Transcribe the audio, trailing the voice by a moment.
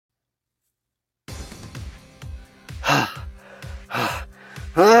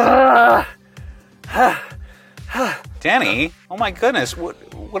Danny, oh my goodness, what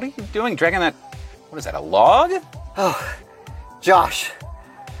are you doing dragging that, what is that, a log? Oh, Josh,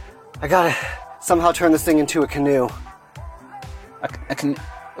 I gotta somehow turn this thing into a canoe. A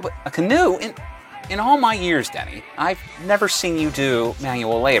canoe? In all my years, Danny, I've never seen you do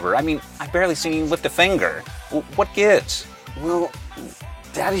manual labor. I mean, I've barely seen you lift a finger. What gives? Well,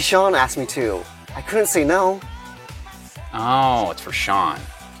 Daddy Sean asked me to. I couldn't say no. Oh, it's for Sean.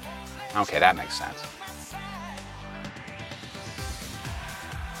 Okay, that makes sense.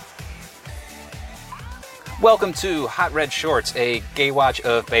 Welcome to Hot Red Shorts, a gay watch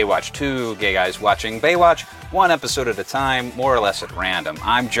of Baywatch. Two gay guys watching Baywatch, one episode at a time, more or less at random.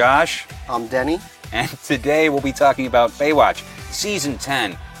 I'm Josh. I'm Denny. And today we'll be talking about Baywatch, Season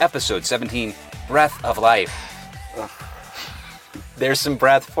 10, Episode 17, Breath of Life. Ugh. There's some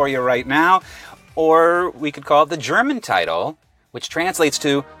breath for you right now. Or we could call it the German title, which translates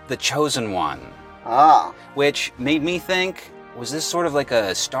to The Chosen One. Ah. Which made me think, was this sort of like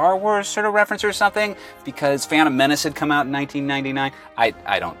a Star Wars sort of reference or something? Because Phantom Menace had come out in 1999?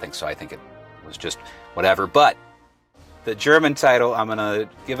 I don't think so. I think it was just whatever. But the German title, I'm going to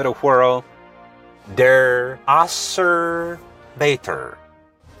give it a whirl. Der Auserweiter.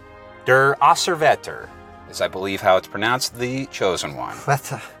 Der Auserweiter is, I believe, how it's pronounced, The Chosen One.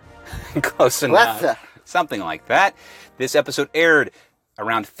 Close enough. Something like that. This episode aired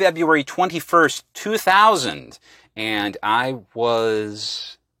around February 21st, 2000. And I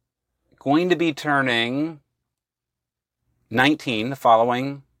was going to be turning 19 the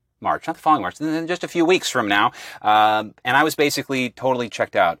following March. Not the following March, just a few weeks from now. And I was basically totally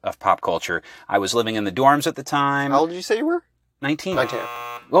checked out of pop culture. I was living in the dorms at the time. How old did you say you were? 19. 19.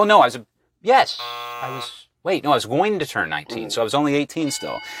 Well, no, I was going to turn 19, so I was only 18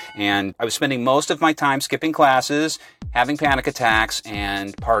 still. And I was spending most of my time skipping classes, having panic attacks,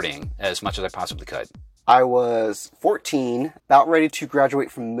 and partying as much as I possibly could. I was 14, about ready to graduate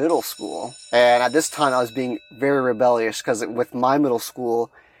from middle school. And at this time, I was being very rebellious because with my middle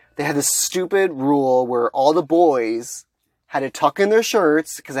school, they had this stupid rule where all the boys had to tuck in their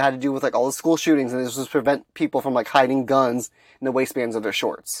shirts because it had to do with like all the school shootings, and this was to prevent people from like hiding guns in the waistbands of their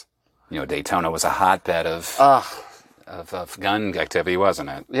shorts. You know, Daytona was a hotbed of gun activity, wasn't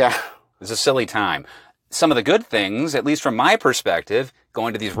it? Yeah. It was a silly time. Some of the good things, at least from my perspective,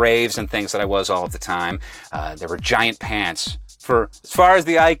 going to these raves and things that I was all of the time, there were giant pants for as far as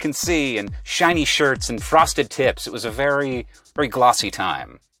the eye can see, and shiny shirts and frosted tips. It was a very, very glossy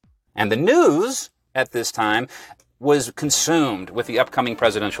time. And the news at this time was consumed with the upcoming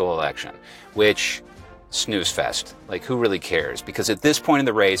presidential election, which, snooze fest. Like, who really cares? Because at this point in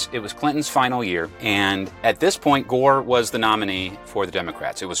the race, it was Clinton's final year, and at this point, Gore was the nominee for the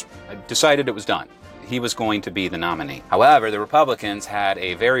Democrats. It was decided, it was done. He was going to be the nominee. However, the Republicans had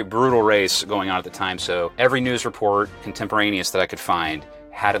a very brutal race going on at the time, so every news report contemporaneous that I could find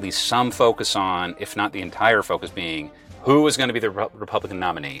had at least some focus on, if not the entire focus being, who was going to be the Republican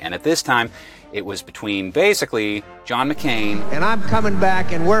nominee. And at this time, it was between basically John McCain. And I'm coming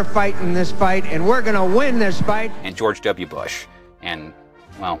back, and we're fighting this fight, and we're going to win this fight. And George W. Bush. And,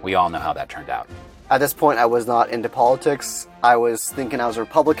 well, we all know how that turned out. At this point, I was not into politics. I was thinking I was a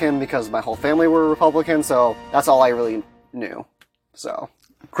Republican because my whole family were Republican, so that's all I really knew. So,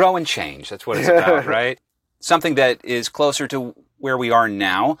 grow and change. That's what it's about, right? Something that is closer to where we are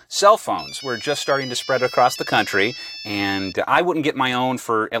now. Cell phones were just starting to spread across the country, and I wouldn't get my own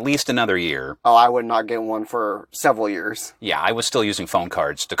for at least another year. Oh, I would not get one for several years. Yeah, I was still using phone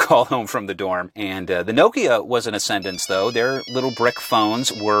cards to call home from the dorm. And the Nokia was in ascendance, though. Their little brick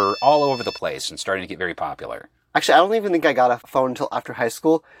phones were all over the place and starting to get very popular. Actually, I don't even think I got a phone until after high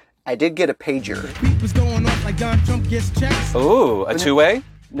school. I did get a pager. Ooh, a two-way?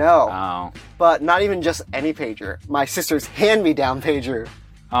 No. Oh. But not even just any pager. My sister's hand-me-down pager.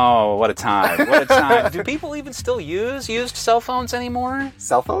 Oh, what a time. What a time. Do people even still use used cell phones anymore?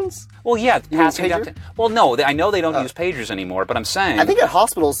 Cell phones? Well, yeah, passing pager? down. Well, no, I know they don't use pagers anymore, but I'm saying. I think at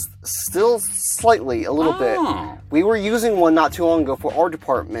hospitals, still slightly, a little bit. We were using one not too long ago for our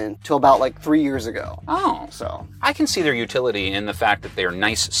department till about like 3 years ago. Oh. So. I can see their utility in the fact that they're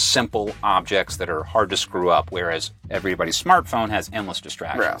nice, simple objects that are hard to screw up, whereas everybody's smartphone has endless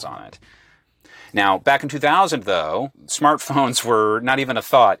distractions on it. Now, back in 2000, though, smartphones were not even a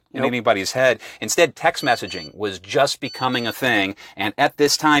thought in anybody's head. Instead, text messaging was just becoming a thing. And at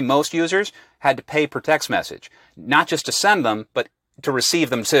this time, most users had to pay per text message. Not just to send them, but to receive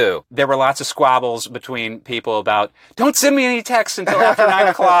them, too. There were lots of squabbles between people about, don't send me any texts until after 9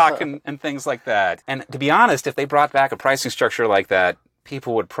 o'clock and things like that. And to be honest, if they brought back a pricing structure like that,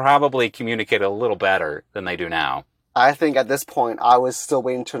 people would probably communicate a little better than they do now. I think at this point, I was still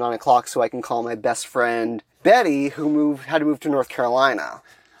waiting until 9 o'clock so I can call my best friend, Betty, who had to move to North Carolina.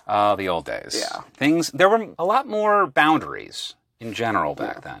 Oh, the old days. Yeah. There were a lot more boundaries in general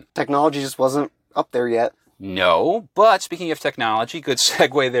back then. Technology just wasn't up there yet. No, but speaking of technology, good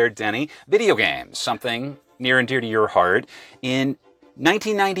segue there, Denny. Video games, something near and dear to your heart. In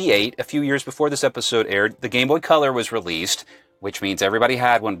 1998, a few years before this episode aired, the Game Boy Color was released, which means everybody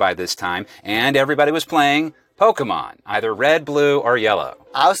had one by this time, and everybody was playing Pokemon, either red, blue, or yellow.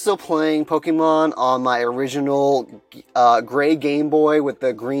 I was still playing Pokemon on my original gray Game Boy with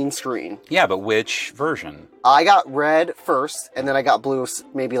the green screen. Yeah, but which version? I got red first, and then I got blue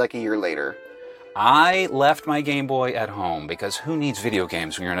maybe like a year later. I left my Game Boy at home because who needs video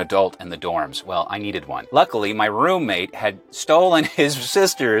games when you're an adult in the dorms? Well, I needed one. Luckily, my roommate had stolen his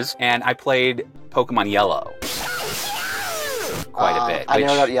sister's, and I played Pokemon Yellow. Quite a bit. I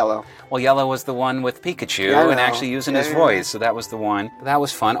never got Yellow. Well, Yellow was the one with Pikachu and actually using his voice, so that was the one. That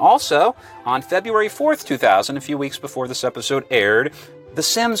was fun. Also, on February 4th, 2000, a few weeks before this episode aired, The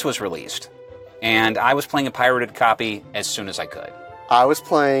Sims was released. And I was playing a pirated copy as soon as I could. I was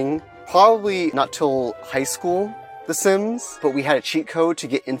playing probably not till high school, The Sims, but we had a cheat code to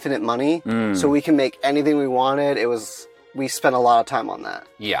get infinite money, so we can make anything we wanted. We spent a lot of time on that.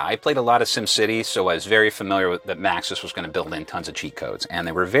 Yeah, I played a lot of SimCity, so I was very familiar with that Maxis was going to build in tons of cheat codes, and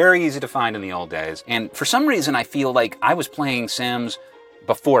they were very easy to find in the old days. And for some reason, I feel like I was playing Sims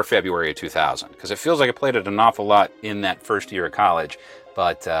before February of 2000, because it feels like I played it an awful lot in that first year of college,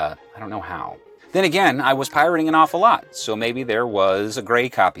 but I don't know how. Then again, I was pirating an awful lot, so maybe there was a gray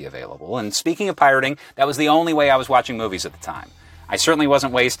copy available. And speaking of pirating, that was the only way I was watching movies at the time. I certainly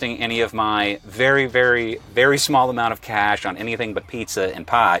wasn't wasting any of my very, very, very small amount of cash on anything but pizza and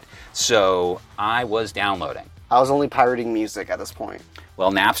pot, so I was downloading. I was only pirating music at this point.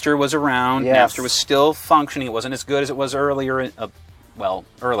 Well, Napster was around. Yes. Napster was still functioning. It wasn't as good as it was earlier,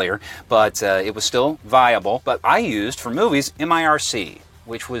 but it was still viable. But I used, for movies, MIRC,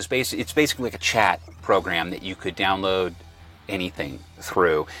 which was it's basically like a chat program that you could download anything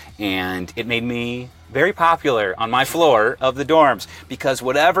through, and it made me very popular on my floor of the dorms because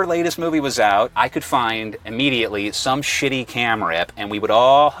whatever latest movie was out, I could find immediately some shitty cam rip, and we would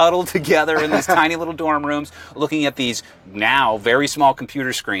all huddle together in these tiny little dorm rooms looking at these now very small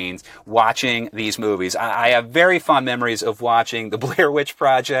computer screens watching these movies. I have very fond memories of watching The Blair Witch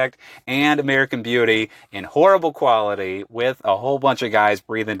Project and American Beauty in horrible quality with a whole bunch of guys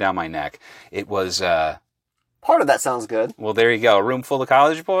breathing down my neck. It was Part of that sounds good. well, there you go. A room full of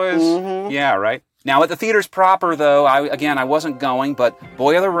college boys? Mm-hmm. Yeah, right? Now, at the theaters proper, though, I wasn't going, but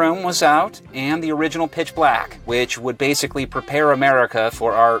Boiler Room was out, and the original Pitch Black, which would basically prepare America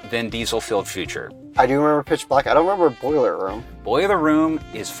for our Vin Diesel-filled future. I do remember Pitch Black. I don't remember Boiler Room. Boiler Room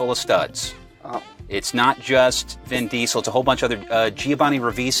is full of studs. Oh. It's not just Vin Diesel, it's a whole bunch of other... Giovanni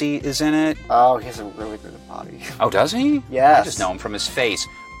Ribisi is in it. Oh, he has a really good body. Oh, does he? Yes. I just know him from his face.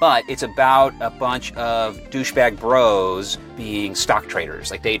 But it's about a bunch of douchebag bros being stock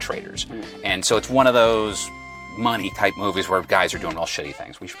traders, like day traders. And so it's one of those money-type movies where guys are doing all shitty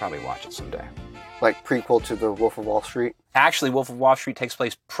things. We should probably watch it someday. Like prequel to The Wolf of Wall Street? Actually, Wolf of Wall Street takes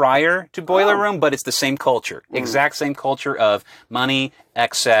place prior to Boiler Room, but it's the same culture. Exact same culture of money,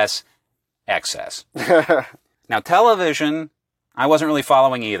 excess. Now, television... I wasn't really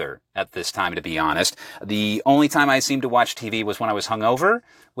following either at this time, to be honest. The only time I seemed to watch TV was when I was hungover,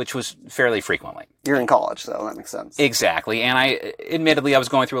 which was fairly frequently. You're in college, so that makes sense. Exactly. And admittedly, I was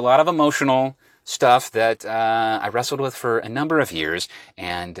going through a lot of emotional stuff that I wrestled with for a number of years.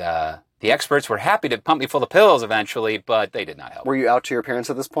 And the experts were happy to pump me full of pills eventually, but they did not help. Were you out to your parents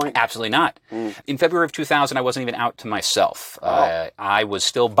at this point? Absolutely not. In February of 2000, I wasn't even out to myself. I was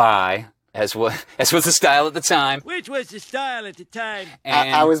still bi. As was the style at the time. Which was the style at the time.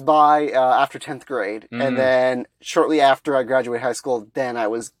 And I was bi after 10th grade, and then shortly after I graduated high school, then I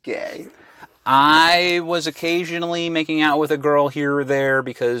was gay. I was occasionally making out with a girl here or there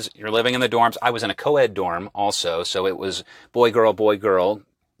because you're living in the dorms. I was in a co-ed dorm also, so it was boy, girl,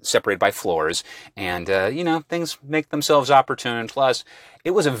 separated by floors. And, things make themselves opportune. Plus,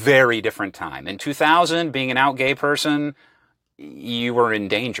 it was a very different time. In 2000, being an out gay person... you were in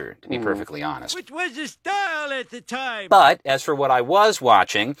danger, to be perfectly honest. Which was the style at the time. But as for what I was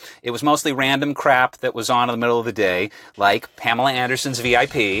watching, it was mostly random crap that was on in the middle of the day, like Pamela Anderson's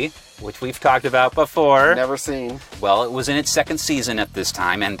VIP, which we've talked about before. Never seen. Well, it was in its second season at this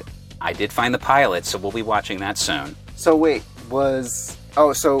time, and I did find the pilot, so we'll be watching that soon. So wait,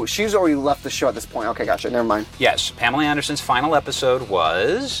 so she's already left the show at this point. Okay, gotcha. Never mind. Yes, Pamela Anderson's final episode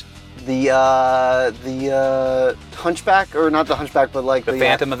was the Hunchback, or not the Hunchback, but like the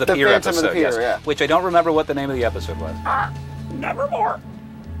Phantom of the Pier Phantom episode, of the Pier, yes. yeah. Which I don't remember what the name of the episode was. Nevermore.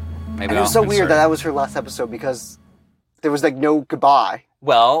 Maybe And it was so weird that was her last episode because there was like no goodbye.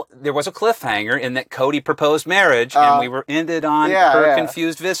 Well, there was a cliffhanger in that Cody proposed marriage, and we were ended on her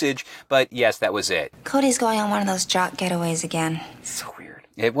confused visage. But yes, that was it. Cody's going on one of those jock getaways again. So weird.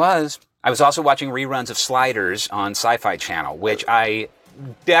 It was. I was also watching reruns of Sliders on Sci-Fi Channel, which I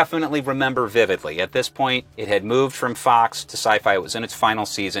definitely remember vividly. At this point, it had moved from Fox to Sci-Fi. It was in its final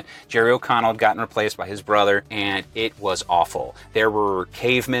season. Jerry O'Connell had gotten replaced by his brother, and it was awful. There were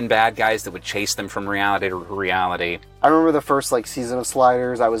cavemen bad guys that would chase them from reality to reality. I remember the first like season of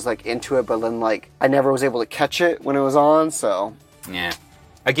Sliders. I was like into it, but then like I never was able to catch it when it was on. So yeah.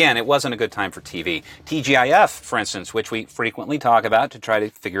 Again, it wasn't a good time for TV. TGIF, for instance, which we frequently talk about to try to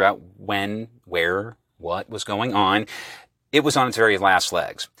figure out when, where, what was going on, it was on its very last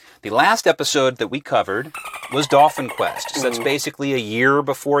legs. The last episode that we covered was Dolphin Quest. So that's basically a year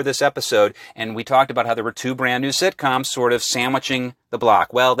before this episode, and we talked about how there were two brand new sitcoms sort of sandwiching the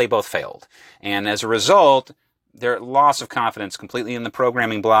block. Well, they both failed. And as a result, their loss of confidence completely in the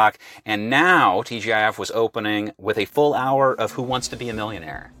programming block, and now TGIF was opening with a full hour of Who Wants to Be a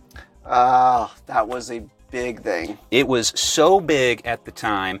Millionaire. That was a big thing. It was so big at the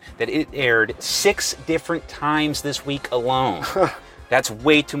time that it aired 6 different times this week alone. That's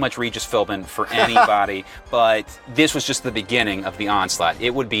way too much Regis Philbin for anybody, but this was just the beginning of the onslaught.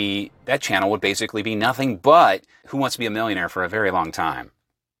 That channel would basically be nothing but Who Wants to Be a Millionaire for a very long time.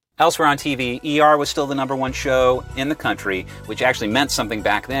 Elsewhere on TV, ER was still the #1 show in the country, which actually meant something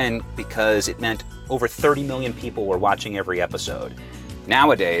back then because it meant over 30 million people were watching every episode.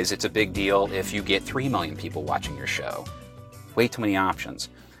 Nowadays, it's a big deal if you get 3 million people watching your show. Way too many options.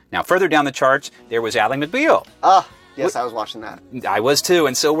 Now, further down the charts, there was Ally McBeal. Yes, I was watching that. I was too,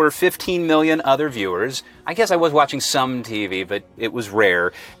 and so were 15 million other viewers. I guess I was watching some TV, but it was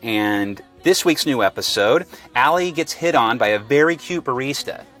rare. And this week's new episode, Ally gets hit on by a very cute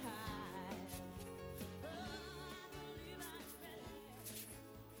barista.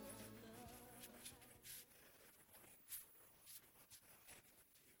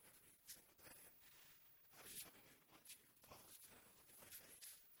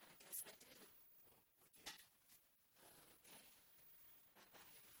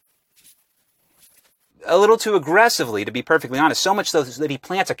 A little too aggressively, to be perfectly honest. So much so that he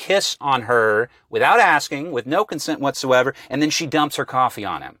plants a kiss on her without asking, with no consent whatsoever, and then she dumps her coffee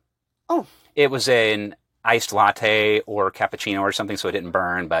on him. Oh. It was an iced latte or cappuccino or something, so it didn't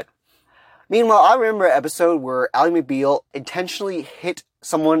burn, but... Meanwhile, I remember an episode where Ally McBeal intentionally hit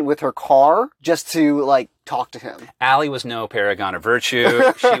someone with her car just to, like, talk to him. Ally was no paragon of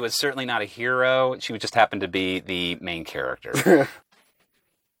virtue. She was certainly not a hero. She just happened to be the main character.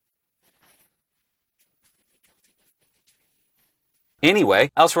 Anyway,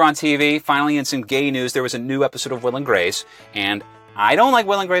 elsewhere on TV, finally in some gay news, there was a new episode of Will and Grace, and I don't like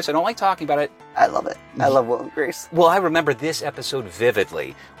Will and Grace. I don't like talking about it. I love it. I love Will and Grace. Well, I remember this episode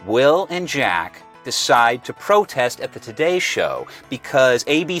vividly. Will and Jack decide to protest at the Today Show because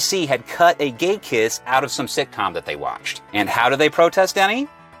ABC had cut a gay kiss out of some sitcom that they watched. And how do they protest, Denny?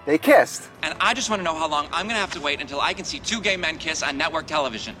 They kissed. And I just want to know how long I'm going to have to wait until I can see 2 gay men kiss on network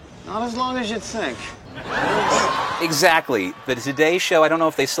television. Not as long as you'd think. Exactly. The Today Show, I don't know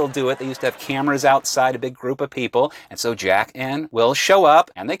if they still do it. They used to have cameras outside a big group of people. And so Jack and Will show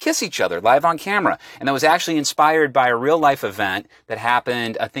up and they kiss each other live on camera. And that was actually inspired by a real life event that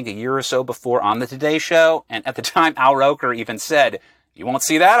happened, I think, a year or so before on the Today Show. And at the time, Al Roker even said, "You won't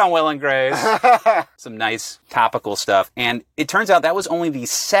see that on Will and Grace." Some nice topical stuff. And it turns out that was only the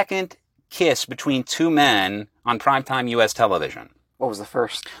second kiss between 2 men on primetime U.S. television. What was the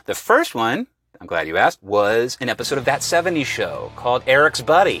first? The first one, I'm glad you asked, was an episode of That 70s Show called Eric's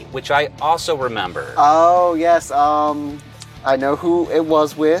Buddy, which I also remember. Oh, yes. I know who it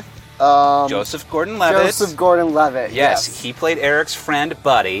was with. Joseph Gordon-Levitt. Joseph Gordon-Levitt, yes. He played Eric's friend,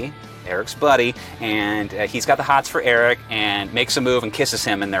 Buddy. Eric's buddy, and he's got the hots for Eric and makes a move and kisses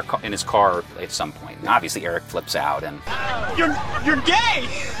him in his car at some point. And obviously, Eric flips out and... You're gay!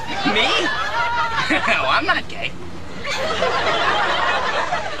 Me? No, I'm not gay.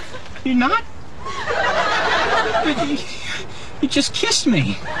 You're not? You just kissed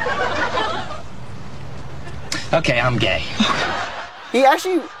me. Okay, I'm gay. He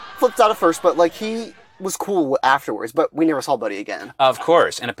actually flipped out at first, but like he was cool afterwards, but we never saw Buddy again. Of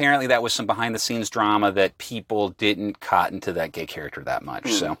course, and apparently that was some behind-the-scenes drama that people didn't cotton to that gay character that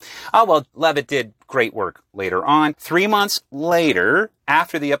much. So, Levitt did great work later on. 3 months later,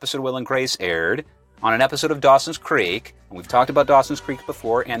 after the episode Will and Grace aired, on an episode of Dawson's Creek. And we've talked about Dawson's Creek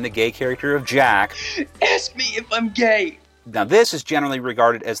before and the gay character of Jack. Ask me if I'm gay. Now, this is generally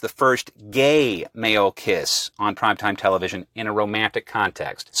regarded as the first gay male kiss on primetime television in a romantic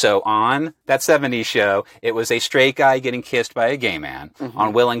context. So on That 70s Show, it was a straight guy getting kissed by a gay man. Mm-hmm.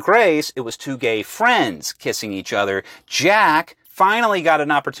 On Will and Grace, it was two gay friends kissing each other. Jack finally got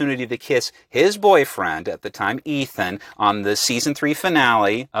an opportunity to kiss his boyfriend at the time, Ethan, on the season 3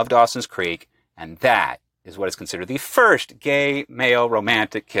 finale of Dawson's Creek. And that is what is considered the first gay male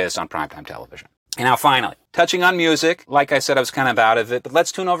romantic kiss on primetime television. And now finally, touching on music, like I said, I was kind of out of it, but let's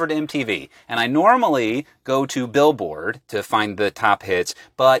tune over to MTV. And I normally go to Billboard to find the top hits,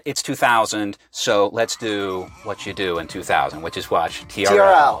 but it's 2000, so let's do what you do in 2000, which is watch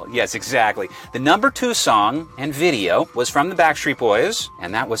TRL. Yes, exactly. The number 2 song and video was from the Backstreet Boys,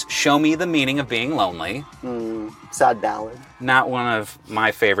 and that was Show Me the Meaning of Being Lonely. Sad ballad. Not one of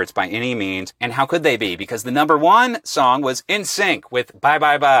my favorites by any means. And how could they be? Because the number 1 song was In Sync with Bye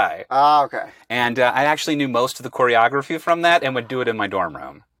Bye Bye. Ah, okay. And I actually knew most of the choreography from that and would do it in my dorm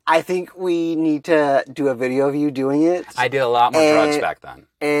room. I think we need to do a video of you doing it. I did a lot more drugs back then.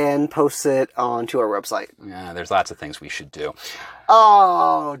 And post it onto our website. Yeah, there's lots of things we should do.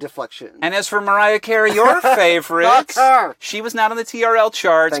 Oh, deflection. And as for Mariah Carey, your favorite, she was not on the TRL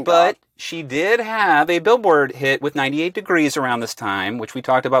charts, but she did have a Billboard hit with 98 Degrees around this time, which we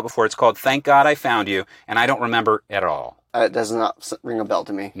talked about before. It's called Thank God I Found You, and I don't rember at all. It does not ring a bell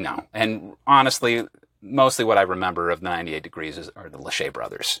to me. No. And honestly, mostly what I remember of 98 Degrees are the Lachey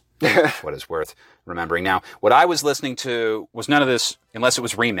brothers. What is worth remembering. Now, what I was listening to was none of this, unless it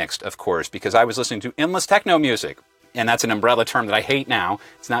was remixed, of course, because I was listening to endless techno music. And that's an umbrella term that I hate now.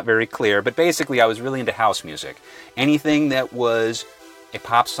 It's not very clear. But basically, I was really into house music. Anything that was a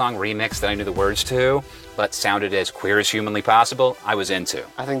pop song remix that I knew the words to, but sounded as queer as humanly possible, I was into.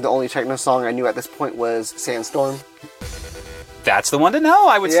 I think the only techno song I knew at this point was Sandstorm. That's the one to know,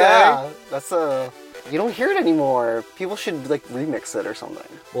 I would say. Yeah, that's you don't hear it anymore. People should, remix it or something.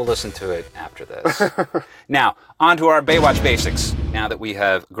 We'll listen to it after this. Now, on to our Baywatch basics, now that we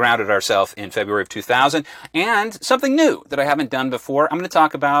have grounded ourselves in February of 2000. And something new that I haven't done before, I'm going to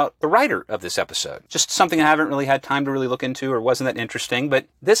talk about the writer of this episode. Just something I haven't really had time to really look into or wasn't that interesting. But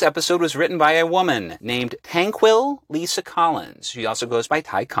this episode was written by a woman named Tanquil Lisa Collins. She also goes by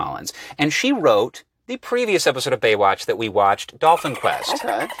Ty Collins. And she wrote the previous episode of Baywatch that we watched, Dolphin Quest.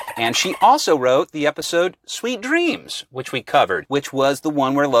 Okay. And she also wrote the episode Sweet Dreams, which we covered, which was the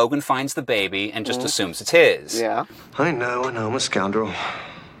one where Logan finds the baby and just assumes it's his. Yeah. I know, I'm a scoundrel.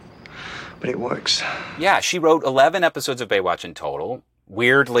 But it works. Yeah, she wrote 11 episodes of Baywatch in total.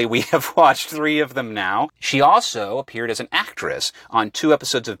 Weirdly, we have watched 3 of them now. She also appeared as an actress on 2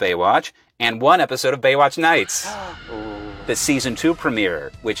 episodes of Baywatch and 1 episode of Baywatch Nights. The season 2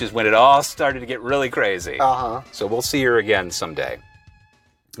 premiere, which is when it all started to get really crazy. So we'll see her again someday.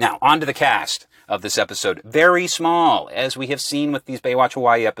 Now, on to the cast of this episode. Very small, as we have seen with these Baywatch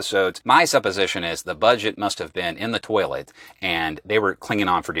Hawaii episodes. My supposition is the budget must have been in the toilet, and they were clinging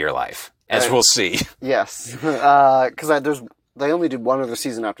on for dear life, as we'll see. Yes, because they only did 1 other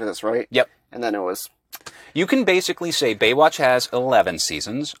season after this, right? Yep. And then it was... You can basically say Baywatch has 11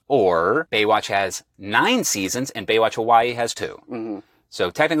 seasons, or Baywatch has 9 seasons, and Baywatch Hawaii has 2. Mm-hmm. So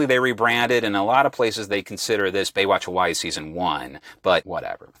technically they rebranded, and in a lot of places they consider this Baywatch Hawaii Season 1, but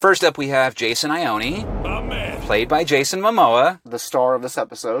whatever. First up we have Jason Ione, played by Jason Momoa. The star of this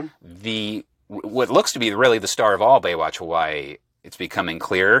episode. What looks to be really the star of all Baywatch Hawaii. It's becoming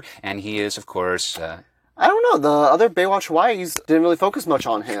clear, and he is, of course... I don't know, the other Baywatch Hawaiis didn't really focus much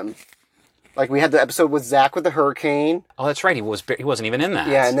on him. We had the episode with Zach with the hurricane. Oh, that's right. He wasn't even in that.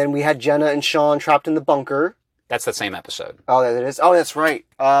 Yeah, and then we had Jenna and Sean trapped in the bunker. That's the same episode. Oh, that is? Oh, that's right.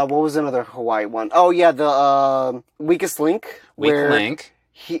 What was another Hawaii one? Oh, yeah, the Weakest Link. Weak Link.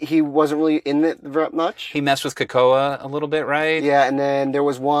 He wasn't really in it very much. He messed with Kakoa a little bit, right? Yeah, and then there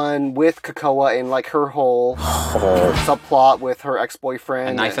was one with Kakoa in her whole subplot with her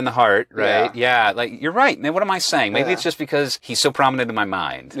ex-boyfriend. A knife in the heart, right? Yeah, you're right. Man, what am I saying? Maybe it's just because he's so prominent in my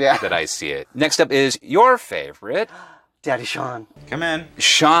mind that I see it. Next up is your favorite. Daddy Sean. Come in.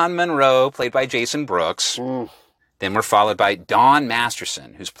 Sean Monroe, played by Jason Brooks. Then we're followed by Dawn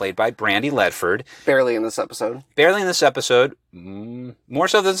Masterson, who's played by Brandy Ledford. Barely in this episode. More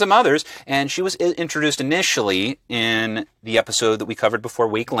so than some others. And she was introduced initially in the episode that we covered before,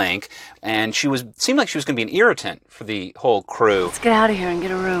 Weak Link. And seemed like she was going to be an irritant for the whole crew. Let's get out of here and get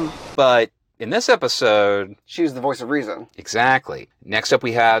a room. But in this episode... She's the voice of reason. Exactly. Next up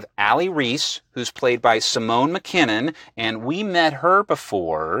we have Allie Reese, who's played by Simone McKinnon, and we met her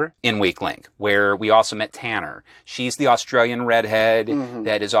before in Weak Link, where we also met Tanner. She's the Australian redhead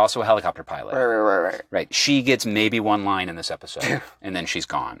that is also a helicopter pilot. Right. Right. She gets maybe one line in this episode, and then she's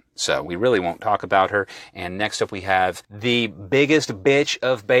gone. So we really won't talk about her. And next up we have the biggest bitch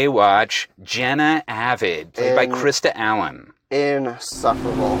of Baywatch, Jenna Avid, played by Krista Allen.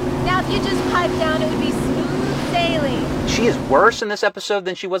 Insufferable. Now, if you just pipe down, it would be smooth sailing. She is worse in this episode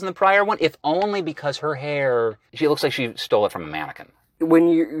than she was in the prior one, if only because her hair, she looks like she stole it from a mannequin. When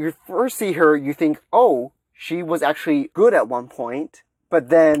you first see her, you think, oh, she was actually good at one point, but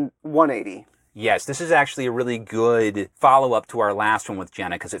then 180. Yes, this is actually a really good follow-up to our last one with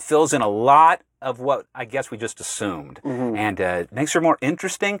Jenna, because it fills in a lot of what I guess we just assumed. And makes her more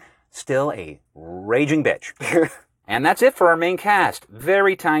interesting, still a raging bitch. And that's it for our main cast.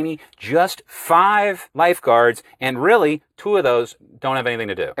 Very tiny, just 5 lifeguards, and really, 2 of those don't have anything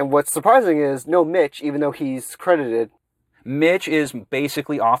to do. And what's surprising is no Mitch, even though he's credited. Mitch is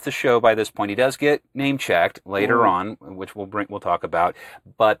basically off the show by this point. He does get name-checked later on, which we'll talk about.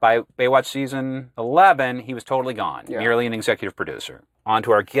 But by Baywatch season 11, he was totally gone, merely an executive producer. On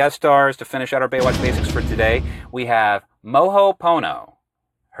to our guest stars to finish out our Baywatch basics for today. We have Moho Pono.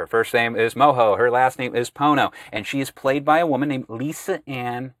 Her first name is Moho. Her last name is Pono. And she is played by a woman named Lisa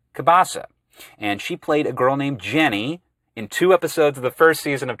Ann Cabasa. And she played a girl named Jenny in 2 episodes of the first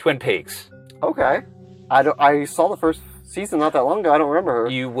season of Twin Peaks. Okay. I saw the first season not that long ago. I don't remember her.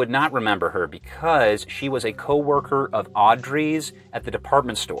 You would not remember her because she was a co-worker of Audrey's at the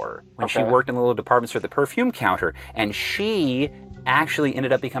department store when she worked in the little department store at the perfume counter. And she actually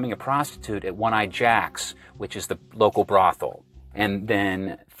ended up becoming a prostitute at One-Eyed Jack's, which is the local brothel. And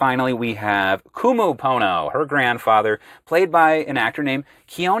then finally we have Kumu Pono, her grandfather, played by an actor named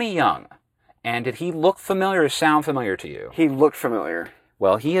Keone Young. And did he look familiar or sound familiar to you? He looked familiar.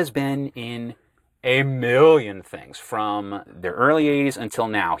 Well, he has been in a million things from the early 80s until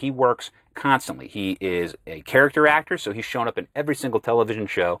now. He works constantly. He is a character actor, so he's shown up in every single television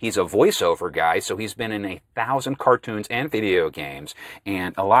show. He's a voiceover guy, so he's been in 1,000 cartoons and video games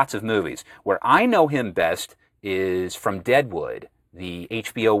and lots of movies. Where I know him best is from Deadwood, the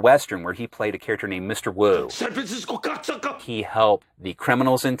HBO Western, where he played a character named Mr. Wu. San Francisco cocksucker! He helped the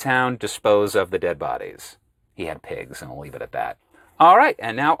criminals in town dispose of the dead bodies. He had pigs, and we'll leave it at that. All right,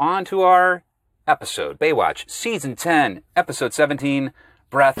 and now on to our episode, Baywatch, Season 10, Episode 17,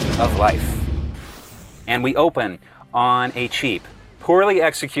 Breath of Life. And we open on a cheap, poorly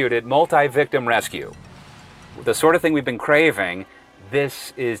executed, multi-victim rescue. The sort of thing we've been craving.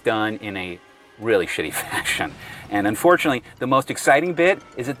 This is done in a really shitty fashion. And unfortunately, the most exciting bit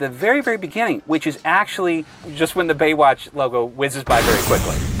is at the very, very beginning, which is actually just when the Baywatch logo whizzes by very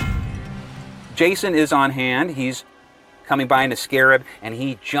quickly. Jason is on hand. He's coming by in a Scarab, and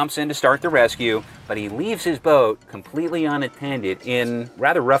he jumps in to start the rescue, but he leaves his boat completely unattended in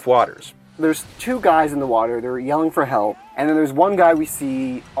rather rough waters. There's 2 guys in the water. They're yelling for help. And then there's one guy we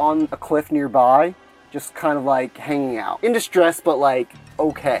see on a cliff nearby, just kind of like hanging out. In distress, but like,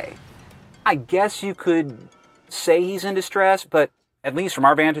 okay. I guess you could say he's in distress, but at least from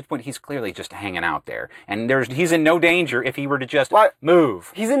our vantage point, he's clearly just hanging out there. And he's in no danger if he were to just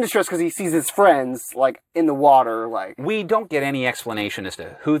move. He's in distress because he sees his friends, like, in the water, like... We don't get any explanation as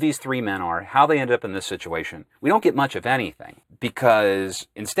to who these 3 men are, how they ended up in this situation. We don't get much of anything, because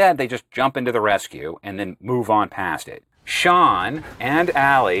instead they just jump into the rescue and then move on past it. Sean and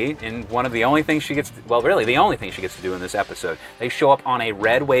Allie, in one of the only things she gets to, well, really the only thing she gets to do in this episode, they show up on a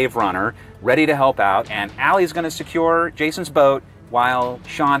red wave runner, ready to help out, and Allie's going to secure Jason's boat while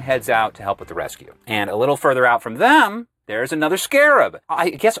Sean heads out to help with the rescue. And a little further out from them, there's another Scarab. I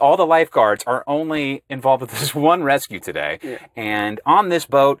guess all the lifeguards are only involved with this one rescue today. Yeah. And on this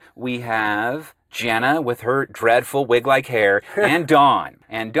boat, we have Jenna with her dreadful wig-like hair, and Dawn.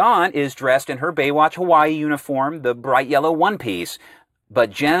 And Dawn is dressed in her Baywatch Hawaii uniform, the bright yellow one-piece. But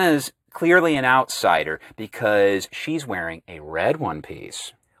Jenna's clearly an outsider because she's wearing a red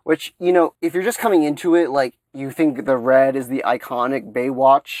one-piece. Which, you know, if you're just coming into it, like, you think the red is the iconic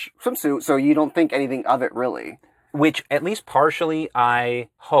Baywatch swimsuit, so you don't think anything of it, really. Which, at least partially, I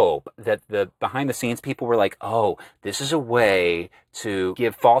hope that the behind-the-scenes people were like, oh, this is a way to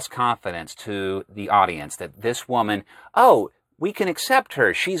give false confidence to the audience that this woman, oh, we can accept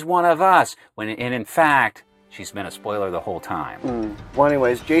her, she's one of us, and in fact, she's been a spoiler the whole time. Well,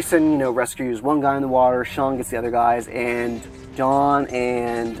 anyways, Jason, rescues one guy in the water, Sean gets the other guys, and Dawn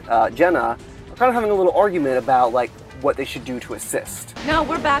and Jenna are kind of having a little argument about, like, what they should do to assist. No,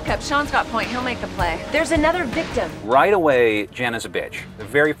 we're backup. Sean's got point. He'll make the play. There's another victim. Right away, Jenna's a bitch. The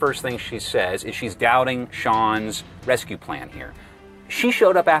very first thing she says is she's doubting Sean's rescue plan here. She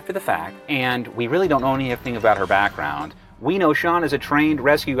showed up after the fact, and we really don't know anything about her background. We know Sean is a trained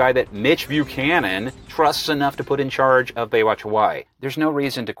rescue guy that Mitch Buchanan trusts enough to put in charge of Baywatch Hawaii. There's no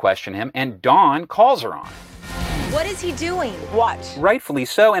reason to question him, and Dawn calls her on it. What is he doing? What? Rightfully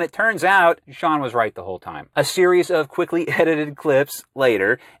so, and it turns out Sean was right the whole time. A series of quickly edited clips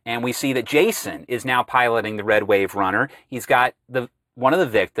later, and we see that Jason is now piloting the Red Wave Runner. He's got one of the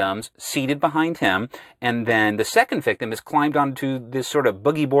victims seated behind him, and then the second victim has climbed onto this sort of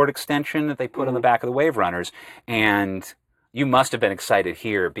boogie board extension that they put on the back of the Wave Runners, and you must have been excited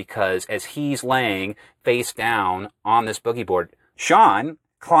here because as he's laying face down on this boogie board, Sean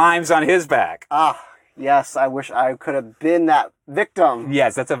climbs on his back. Yes, I wish I could have been that victim.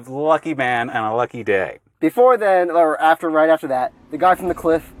 Yes, that's a lucky man and a lucky day. Before then, or right after that, the guy from the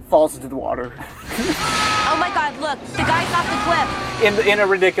cliff falls into the water. Oh my God, look, the guy's off the cliff. In a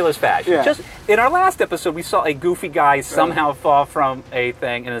ridiculous fashion. Yeah. Just in our last episode, we saw a goofy guy somehow fall from a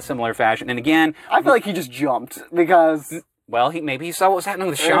thing in a similar fashion. And again, I feel like he just jumped because... Well, maybe he saw what was happening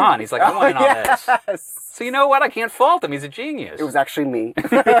with Sean. He's like, I want in on this. So you know what? I can't fault him. He's a genius. It was actually me.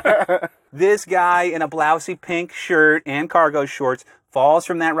 This guy in a blousy pink shirt and cargo shorts falls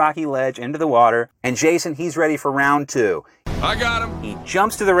from that rocky ledge into the water. And Jason, he's ready for round 2. I got him. He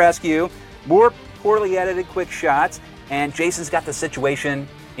jumps to the rescue. More poorly edited quick shots. And Jason's got the situation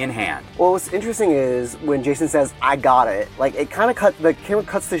in hand. Well, what's interesting is when Jason says, I got it, like it kind of the camera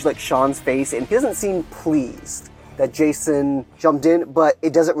cuts to like Sean's face and he doesn't seem pleased that Jason jumped in, but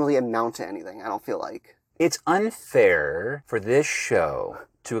it doesn't really amount to anything, I don't feel like. It's unfair for this show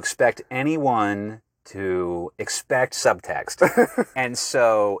to expect anyone to expect subtext. And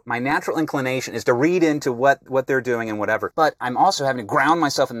so my natural inclination is to read into what they're doing and whatever. But I'm also having to ground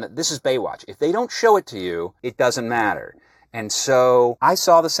myself in that this is Baywatch. If they don't show it to you, it doesn't matter. And so I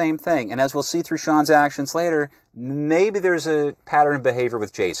saw the same thing. And as we'll see through Sean's actions later, maybe there's a pattern of behavior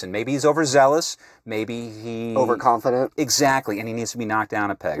with Jason. Maybe he's overzealous. Maybe he... Overconfident. Exactly. And he needs to be knocked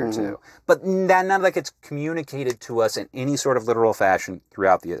down a peg or two. But none of that gets communicated to us in any sort of literal fashion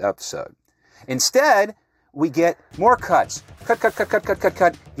throughout the episode. Instead, we get more cuts. Cut.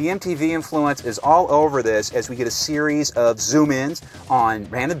 The MTV influence is all over this as we get a series of zoom-ins on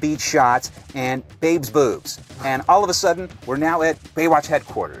random beach shots and Babe's boobs. And all of a sudden, we're now at Baywatch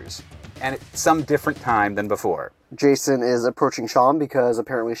headquarters. And at some different time than before. Jason is approaching Sean because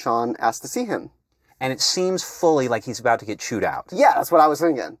apparently Sean asked to see him. And it seems fully like he's about to get chewed out. Yeah, that's what I was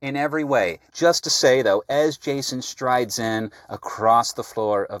thinking. In every way. Just to say, though, as Jason strides in across the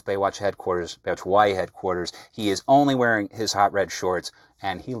floor of Baywatch headquarters, Baywatch Hawaii headquarters, he is only wearing his hot red shorts,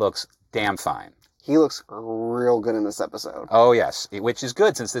 and he looks damn fine. He looks real good in this episode. Oh, yes, which is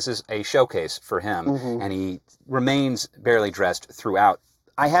good since this is a showcase for him, and he remains barely dressed throughout.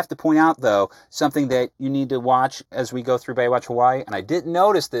 I have to point out, though, something that you need to watch as we go through Baywatch Hawaii, and I didn't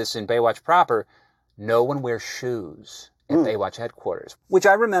notice this in Baywatch proper. No one wears shoes at Baywatch headquarters, which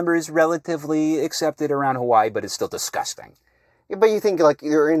I remember is relatively accepted around Hawaii, but it's still disgusting. Yeah, but you think, like,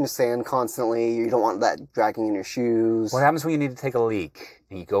 you're in the sand constantly, you don't want that dragging in your shoes. What happens when you need to take a leak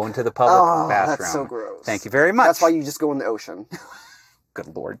and you go into the public bathroom? That's so gross. Thank you very much. That's why you just go in the ocean.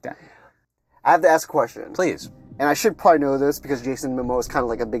 Good Lord. I have to ask a question. Please. And I should probably know this because Jason Momoa is kind of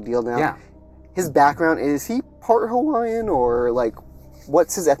like a big deal now. Yeah. His background, is he part Hawaiian or, like,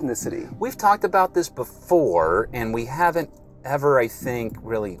 what's his ethnicity? We've talked about this before, and we haven't ever, I think,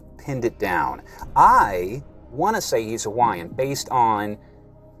 really pinned it down. I want to say he's Hawaiian based on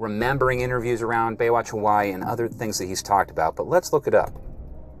remembering interviews around Baywatch Hawaii and other things that he's talked about, but let's look it up.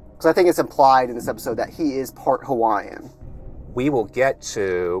 Because I think it's implied in this episode that he is part Hawaiian. We will get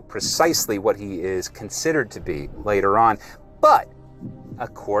to precisely what he is considered to be later on, but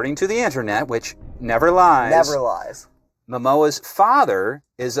according to the internet, which never lies, Momoa's father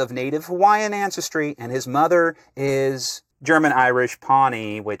is of native Hawaiian ancestry, and his mother is German-Irish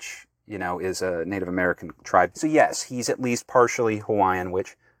Pawnee, which, you know, is a Native American tribe. So yes, he's at least partially Hawaiian,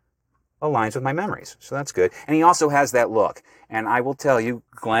 which aligns with my memories. So that's good. And he also has that look. And I will tell you,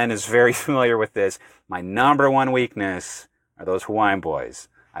 Glenn is very familiar with this. My number one weakness are those Hawaiian boys.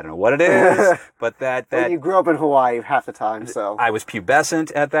 I don't know what it is, but that... Well, you grew up in Hawaii half the time, so... I was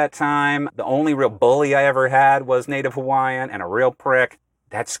pubescent at that time. The only real bully I ever had was Native Hawaiian and a real prick.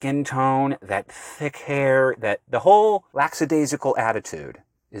 That skin tone, that thick hair, that the whole lackadaisical attitude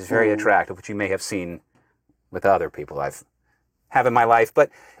is very attractive, which you may have seen with other people I've have in my life.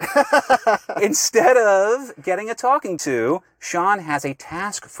 But instead of getting a talking to, Sean has a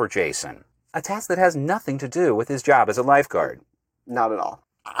task for Jason. a task that has nothing to do with his job as a lifeguard. Not at all.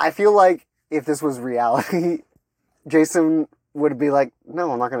 I feel like if this was reality, Jason would be like,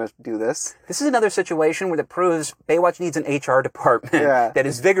 no, I'm not going to do this. This is another situation where it proves Baywatch needs an HR department that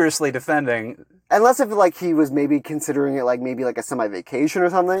is vigorously defending. Unless if like he was maybe considering it like maybe like a semi-vacation or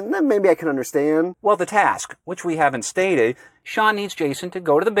something, then maybe I can understand. Well, the task, which we haven't stated, Sean needs Jason to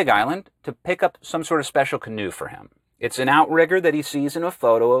go to the Big Island to pick up some sort of special canoe for him. It's an outrigger that he sees in a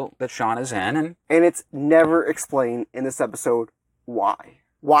photo that Sean is in. And it's never explained in this episode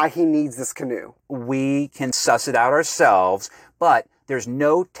why he needs this canoe. We can suss it out ourselves, but there's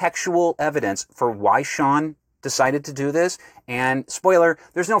no textual evidence for why Sean decided to do this. And spoiler,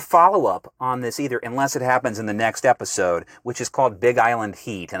 there's no follow-up on this either, unless it happens in the next episode, which is called Big Island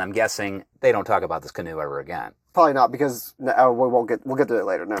Heat. And I'm guessing they don't talk about this canoe ever again. Probably not, because we'll get to it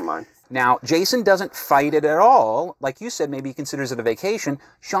later. Never mind. Now, Jason doesn't fight it at all. Like you said, maybe he considers it a vacation.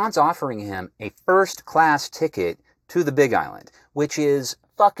 Sean's offering him a first-class ticket to the Big Island, which is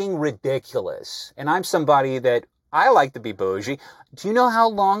fucking ridiculous. And I'm somebody that I like to be bougie. Do you know how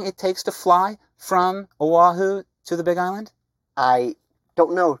long it takes to fly from Oahu to the Big Island? I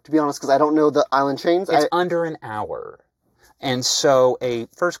don't know, to be honest, because I don't know the island chains. It's under an hour. And so a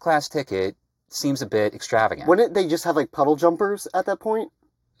first-class ticket seems a bit extravagant. Wouldn't they just have like puddle jumpers at that point?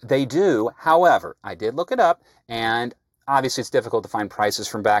 They do. However, I did look it up, and obviously it's difficult to find prices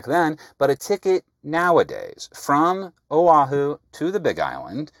from back then, but a ticket nowadays from Oahu to the Big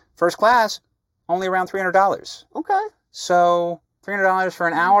Island, first class, only around $300. Okay. So $300 for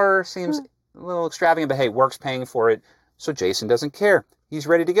an hour seems a little extravagant, but hey, work's paying for it, so Jason doesn't care. He's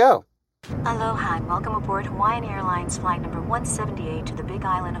ready to go. Aloha and welcome aboard Hawaiian Airlines flight number 178 to the Big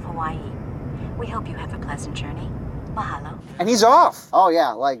Island of Hawaii. We hope you have a pleasant journey. Mahalo. And he's off. Oh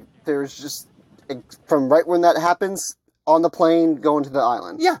yeah, like there's just, from right when that happens, on the plane, going to the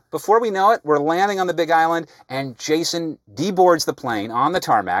island. Yeah, before we know it, we're landing on the Big Island, and Jason deboards the plane on the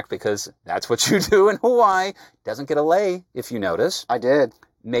tarmac, because that's what you do in Hawaii. Doesn't get a lay, if you notice. I did.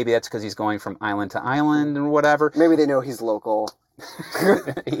 Maybe that's because he's going from island to island or whatever. Maybe they know he's local.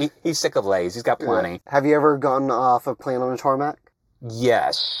 He's sick of lays. He's got plenty. Yeah. Have you ever gone off a plane on a tarmac?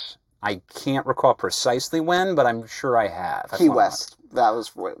 Yes. I can't recall precisely when, but I'm sure I have. Key West. That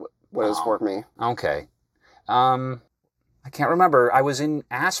was what it was for me. Okay. I can't remember. I was in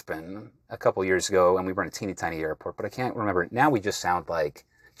Aspen a couple years ago, and we were in a teeny tiny airport, but I can't remember. Now we just sound like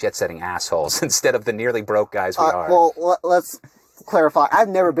jet-setting assholes instead of the nearly broke guys we are. Well, let's clarify. I've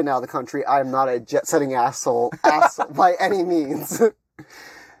never been out of the country. I'm not a jet-setting asshole by any means.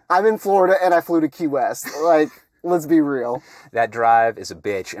 I'm in Florida, and I flew to Key West. Like, let's be real. That drive is a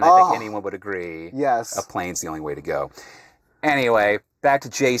bitch, and I think anyone would agree. Yes. A plane's the only way to go. Anyway, back to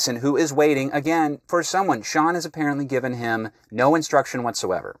Jason, who is waiting, again, for someone. Sean has apparently given him no instruction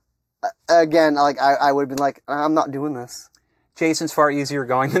whatsoever. Again, like, I would have been like, I'm not doing this. Jason's far easier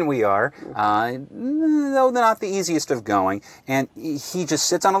going than we are, though not the easiest of going. And he just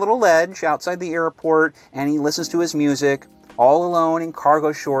sits on a little ledge outside the airport, and he listens to his music, all alone in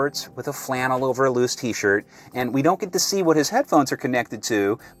cargo shorts with a flannel over a loose t-shirt. And we don't get to see what his headphones are connected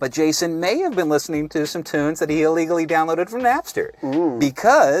to, but Jason may have been listening to some tunes that he illegally downloaded from Napster.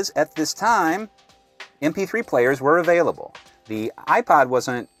 Because at this time, MP3 players were available. The iPod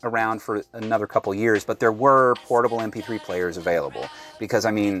wasn't around for another couple years, but there were portable MP3 players available. Because,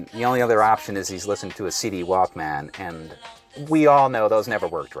 I mean, the only other option is he's listening to a CD Walkman, and we all know those never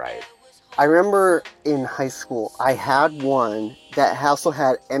worked right. I remember in high school, I had one that also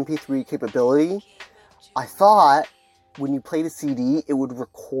had MP3 capability. I thought when you played a CD, it would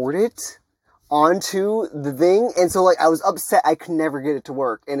record it onto the thing. And so, like, I was upset I could never get it to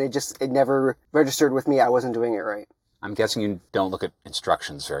work. And it never registered with me. I wasn't doing it right. I'm guessing you don't look at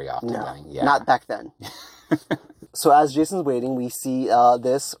instructions very often. No, yeah. Not back then. So as Jason's waiting, we see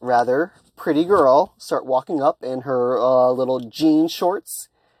this rather pretty girl start walking up in her little jean shorts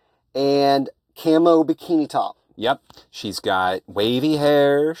and camo bikini top. Yep. She's got wavy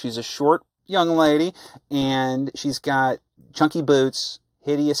hair. She's a short young lady. And she's got chunky boots,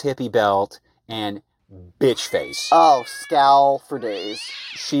 hideous hippie belt, and bitch face. Oh, scowl for days.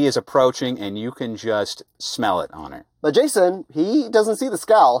 She is approaching, and you can just smell it on her. But Jason, he doesn't see the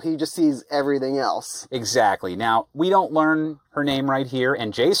scowl. He just sees everything else. Exactly. Now, we don't learn her name right here,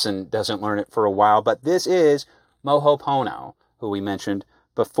 and Jason doesn't learn it for a while, but this is Mohopono, who we mentioned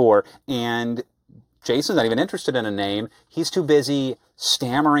before. And Jason's not even interested in a name. He's too busy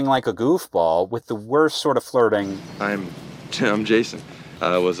stammering like a goofball with the worst sort of flirting. I'm Jason.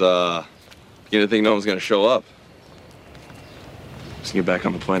 I was, beginning to think no one's going to show up. Just get back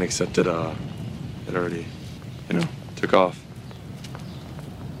on the plane, except it already, took off.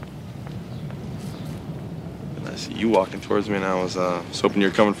 you walking towards me, and I was hoping you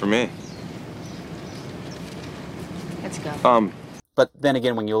were coming for me. Let's go. But then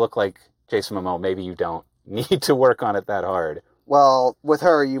again, when you look like Jason Momoa, maybe you don't need to work on it that hard. Well, with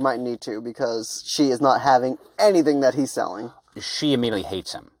her, you might need to, because she is not having anything that he's selling. She immediately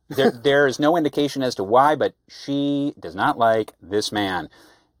hates him. There is no indication as to why, but she does not like this man.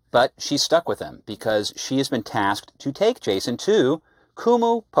 But she's stuck with him because she has been tasked to take Jason to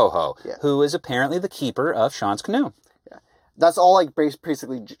Kumu Poho, who is apparently the keeper of Sean's canoe. Yeah. That's all, like,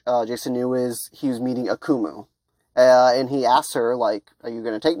 basically Jason knew is he was meeting a Kumu. And he asks her, like, are you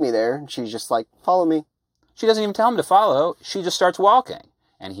going to take me there? And she's just like, follow me. She doesn't even tell him to follow. She just starts walking.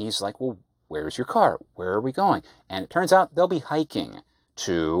 And he's like, well, where's your car? Where are we going? And it turns out they'll be hiking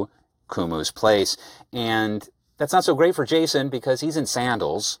to Kumu's place. And that's not so great for Jason because he's in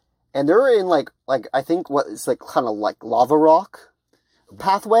sandals. And they're in, like I think what is, like, kind of like lava rock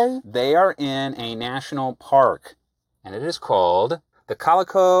pathway. They are in a national park. And it is called the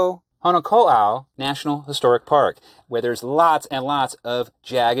Kaliko Honoko'au National Historic Park, where there's lots and lots of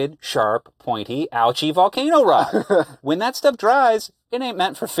jagged, sharp, pointy, ouchy volcano rock. When that stuff dries, it ain't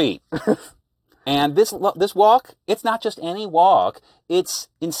meant for feet. And this walk, it's not just any walk. It's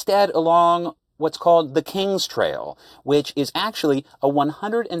instead along what's called the King's Trail, which is actually a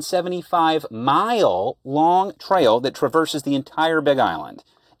 175-mile long trail that traverses the entire Big Island.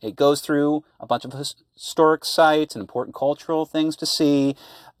 It goes through a bunch of historic sites and important cultural things to see.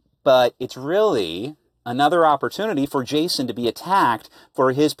 But it's really another opportunity for Jason to be attacked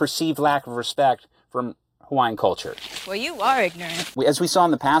for his perceived lack of respect from Hawaiian culture. Well, you are ignorant. As we saw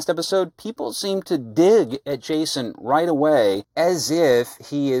in the past episode, people seem to dig at Jason right away as if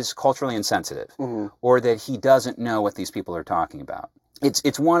he is culturally insensitive or that he doesn't know what these people are talking about.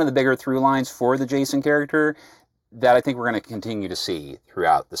 It's one of the bigger through lines for the Jason character that I think we're going to continue to see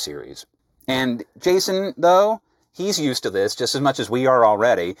throughout the series. And Jason, though, he's used to this just as much as we are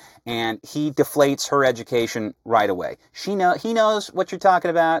already, and he deflates her education right away. He knows what you're talking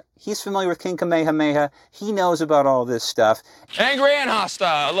about. He's familiar with King Kamehameha. He knows about all this stuff. Angry and hostile.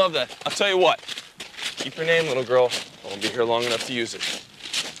 I love that. I'll tell you what. Keep your name, little girl. I won't be here long enough to use it.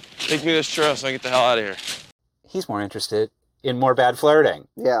 Take me this churro so I get the hell out of here. He's more interested in more bad flirting.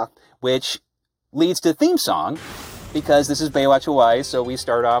 Yeah. Which leads to the theme song, because this is Baywatch Hawaii, so we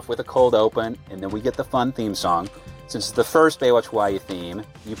start off with a cold open, and then we get the fun theme song. Since it's the first Baywatch Hawaii theme,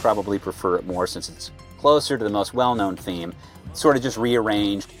 you probably prefer it more since it's closer to the most well-known theme. Sort of just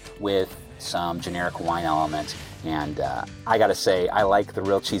rearranged with some generic Hawaiian elements. And I gotta say, I like the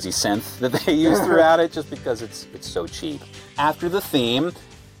real cheesy synth that they use throughout it, just because it's so cheap. After the theme,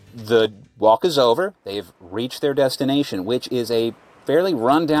 the walk is over. They've reached their destination, which is a fairly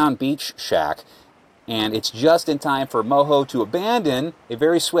run-down beach shack. And it's just in time for Moho to abandon a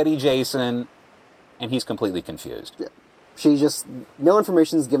very sweaty Jason, and he's completely confused. Yeah. No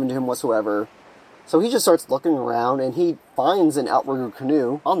information is given to him whatsoever. So he just starts looking around, and he finds an outrigger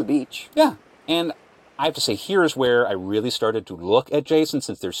canoe on the beach. Yeah, and I have to say, here's where I really started to look at Jason,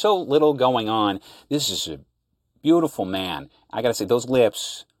 since there's so little going on. This is a beautiful man. I gotta say, those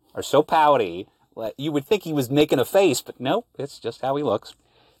lips are so pouty. You would think he was making a face, but no, it's just how he looks.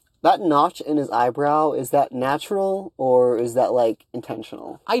 That notch in his eyebrow, is that natural or is that, like,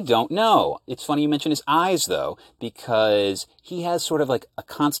 intentional? I don't know. It's funny you mention his eyes, though, because he has sort of like a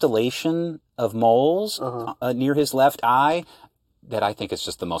constellation of moles near his left eye that I think is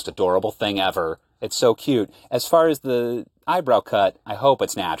just the most adorable thing ever. It's so cute. As far as the eyebrow cut, I hope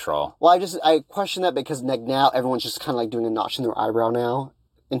it's natural. Well, I question that because now everyone's just kind of like doing a notch in their eyebrow now,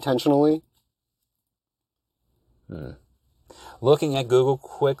 intentionally. Looking at Google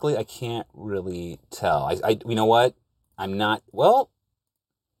quickly, I can't really tell. You know what? I'm not, well.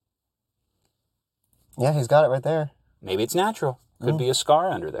 Yeah, he's got it right there. Maybe it's natural. Could be a scar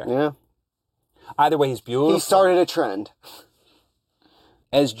under there. Yeah. Either way, he's beautiful. He started a trend.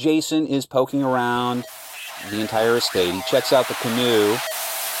 As Jason is poking around the entire estate, he checks out the canoe.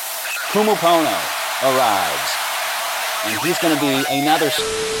 Kumupono arrives. And he's going to be another...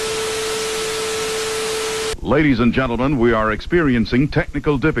 Ladies and gentlemen, we are experiencing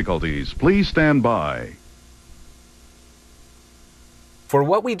technical difficulties. Please stand by. For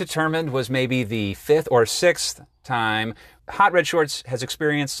what we determined was maybe the 5th or 6th time, Hot Red Shorts has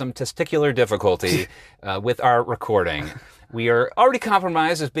experienced some testicular difficulty with our recording. We are already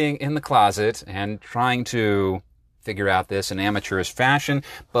compromised as being in the closet and trying to figure out this in amateurish fashion,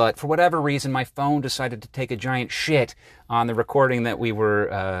 but for whatever reason, my phone decided to take a giant shit on the recording that we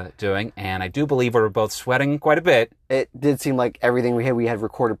were doing, and I do believe we were both sweating quite a bit. It did seem like everything we had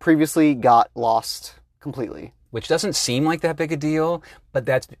recorded previously got lost completely. Which doesn't seem like that big a deal, but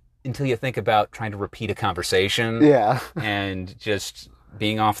that's until you think about trying to repeat a conversation. Yeah. And just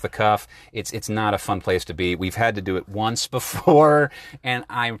being off the cuff, it's not a fun place to be. We've had to do it once before, and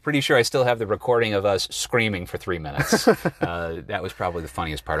I'm pretty sure I still have the recording of us screaming for 3 minutes. That was probably the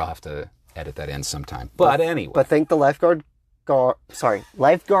funniest part. I'll have to edit that in sometime. But anyway. But thank the lifeguard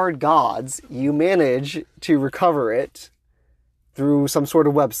gods, you manage to recover it through some sort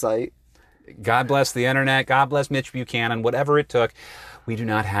of website. God bless the internet. God bless Mitch Buchanan. Whatever it took, we do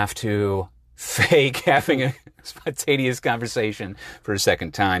not have to fake having a spontaneous conversation for a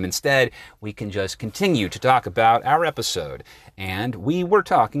second time. Instead, we can just continue to talk about our episode. And we were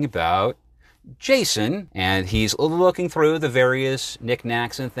talking about Jason, and he's looking through the various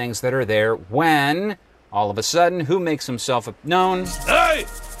knickknacks and things that are there when, all of a sudden, who makes himself known? Hey!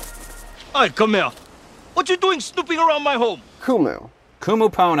 Hey, come here. What you doing snooping around my home? Kumu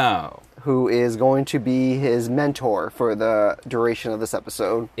Pono. Who is going to be his mentor for the duration of this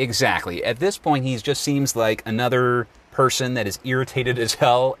episode. Exactly. At this point, he just seems like another person that is irritated as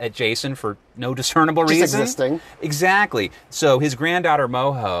hell at Jason for no discernible reason. Just existing. Exactly. So his granddaughter,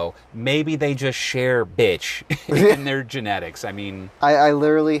 Moho, maybe they just share bitch in their genetics. I mean... I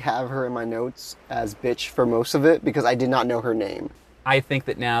literally have her in my notes as bitch for most of it because I did not know her name. I think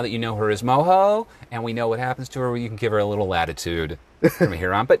that now that you know her as Moho, and we know what happens to her, you can give her a little latitude from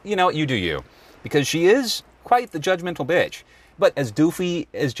here on. But, you know, you do you. Because she is quite the judgmental bitch. But as doofy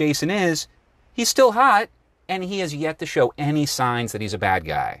as Jason is, he's still hot, and he has yet to show any signs that he's a bad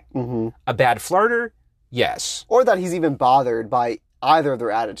guy. Mm-hmm. A bad flirter? Yes. Or that he's even bothered by either of their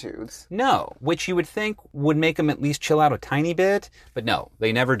attitudes. No, which you would think would make him at least chill out a tiny bit, but no,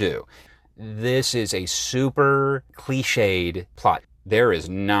 they never do. This is a super cliched plot. There is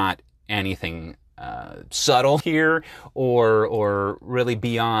not anything subtle here or really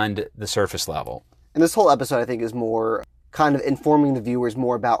beyond the surface level. And this whole episode, I think, is more kind of informing the viewers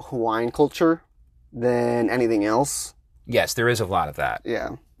more about Hawaiian culture than anything else. Yes, there is a lot of that.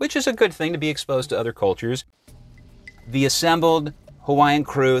 Yeah. Which is a good thing, to be exposed to other cultures. The assembled Hawaiian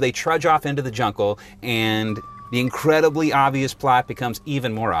crew, they trudge off into the jungle, and the incredibly obvious plot becomes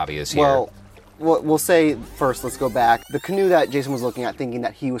even more obvious here. Well, we'll say first, let's go back. The canoe that Jason was looking at, thinking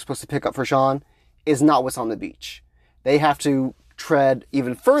that he was supposed to pick up for Sean, is not what's on the beach. They have to tread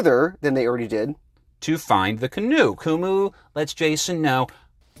even further than they already did to find the canoe. Kumu lets Jason know,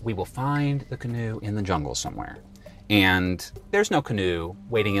 we will find the canoe in the jungle somewhere. And there's no canoe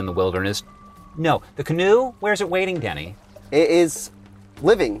waiting in the wilderness. No, the canoe, where's it waiting, Denny? It is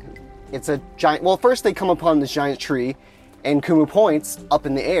living. It's a giant... Well, first they come upon this giant tree, and Kumu points up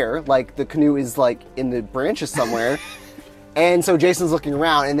in the air, like the canoe is like in the branches somewhere. And so Jason's looking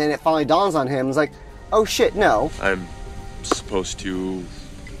around, and then it finally dawns on him. It's like, oh shit, no. I'm supposed to...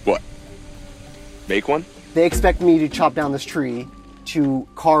 what? Make one? They expect me to chop down this tree to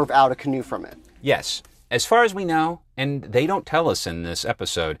carve out a canoe from it. Yes. As far as we know, and they don't tell us in this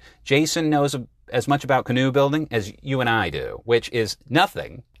episode, Jason knows as much about canoe building as you and I do, which is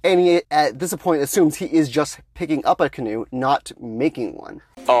nothing. And he, at this point, assumes he is just picking up a canoe, not making one.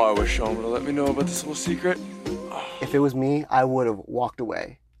 Oh, I wish Sean would have let me know about this little secret. If it was me, I would have walked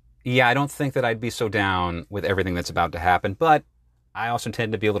away. Yeah, I don't think that I'd be so down with everything that's about to happen, but I also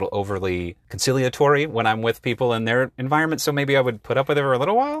tend to be a little overly conciliatory when I'm with people in their environment, so maybe I would put up with it for a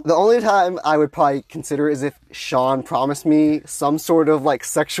little while. The only time I would probably consider is if Sean promised me some sort of, like,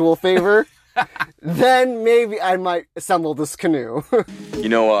 sexual favor. Then maybe I might assemble this canoe. You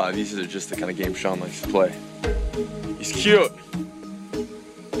know, these are just the kind of game Sean likes to play. He's cute.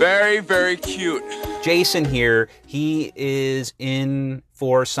 Very, very cute. Jason here, he is in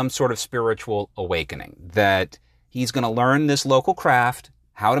for some sort of spiritual awakening, that he's going to learn this local craft,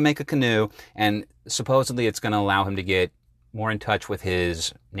 how to make a canoe, and supposedly it's going to allow him to get more in touch with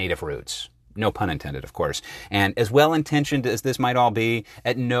his native roots. No pun intended, of course. And as well-intentioned as this might all be,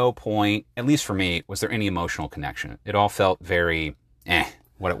 at no point, at least for me, was there any emotional connection. It all felt very,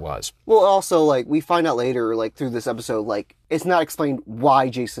 what it was. Well, also, like, we find out later, like, through this episode, like, it's not explained why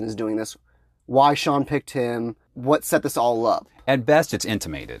Jason is doing this, why Sean picked him, what set this all up. At best, it's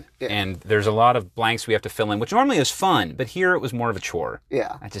intimated. Yeah. And there's a lot of blanks we have to fill in, which normally is fun, but here it was more of a chore.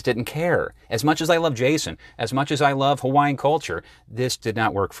 Yeah. I just didn't care. As much as I love Jason, as much as I love Hawaiian culture, this did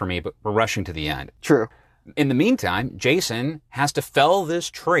not work for me, but we're rushing to the end. True. In the meantime, Jason has to fell this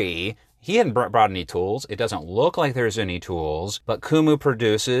tree. He hadn't brought any tools. It doesn't look like there's any tools, but Kumu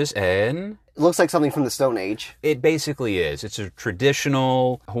produces an... It looks like something from the Stone Age. It basically is. It's a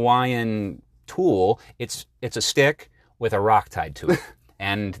traditional Hawaiian tool. It's a stick with a rock tied to it.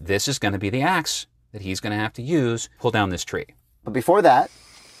 And this is going to be the axe that he's going to have to use to pull down this tree. But before that...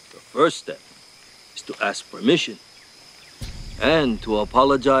 The first step is to ask permission. And to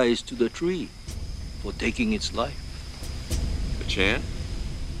apologize to the tree for taking its life. The chant?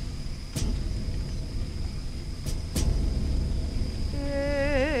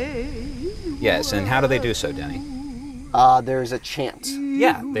 Yes, and how do they do so, Denny? There's a chant.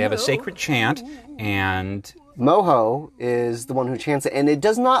 Yeah, they have a sacred chant, and Moho is the one who chants it, and it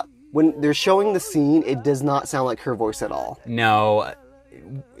does not, when they're showing the scene, it does not sound like her voice at all. no,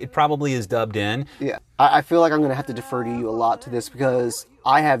 it probably is dubbed in. Yeah. I feel like I'm going to have to defer to you a lot to this because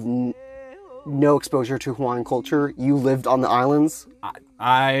I have no exposure to Hawaiian culture. You lived on the islands.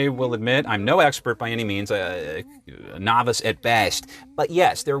 I will admit I'm no expert by any means, a novice at best. But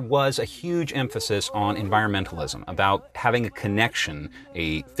yes, there was a huge emphasis on environmentalism, about having a connection,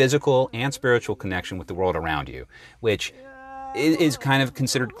 a physical and spiritual connection with the world around you, which is kind of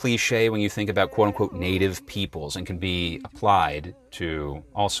considered cliche when you think about quote-unquote native peoples and can be applied to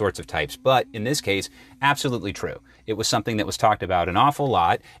all sorts of types. But in this case, absolutely true. It was something that was talked about an awful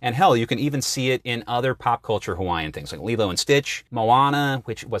lot. And hell, you can even see it in other pop culture Hawaiian things like Lilo and Stitch, Moana,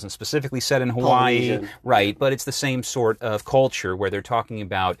 which wasn't specifically set in Hawaii. Polynesian. Right, but it's the same sort of culture where they're talking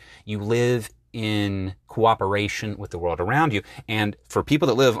about you live in cooperation with the world around you. And for people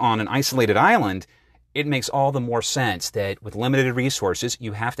that live on an isolated island, it makes all the more sense that with limited resources,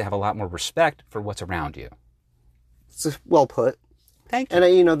 you have to have a lot more respect for what's around you. It's well put. Thank you.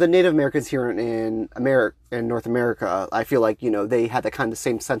 And, the Native Americans here in North America, I feel like, they had that kind of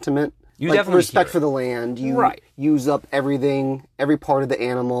same sentiment. You like definitely respect hear for the land. You Right. use up everything, every part of the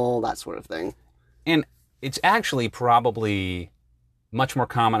animal, that sort of thing. And it's actually probably much more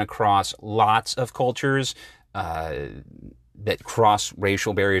common across lots of cultures, that cross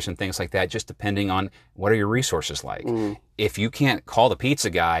racial barriers and things like that, just depending on what are your resources like. If you can't call the pizza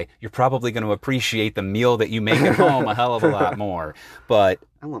guy, you're probably going to appreciate the meal that you make at home a hell of a lot more. But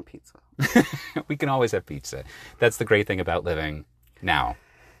I want pizza. we can always have pizza. That's the great thing about living now.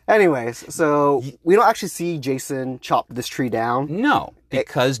 Anyways, so we don't actually see Jason chop this tree down. No,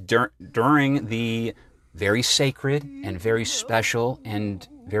 because during the very sacred and very special and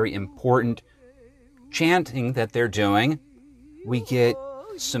very important chanting that they're doing, we get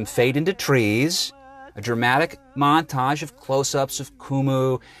some fade into trees, a dramatic montage of close-ups of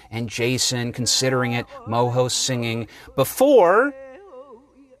Kumu and Jason considering it, Moho singing, before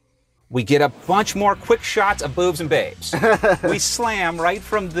we get a bunch more quick shots of boobs and babes. We slam right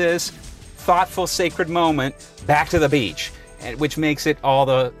from this thoughtful, sacred moment back to the beach, which makes it all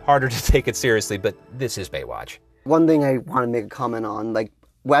the harder to take it seriously, but this is Baywatch. One thing I want to make a comment on,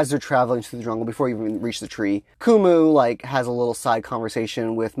 as they're traveling through the jungle, before you even reach the tree, Kumu, has a little side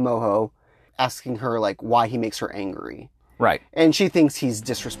conversation with Moho, asking her, why he makes her angry. Right. And she thinks he's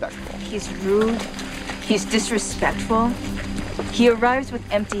disrespectful. He's rude. He's disrespectful. He arrives with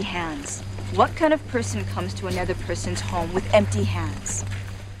empty hands. What kind of person comes to another person's home with empty hands?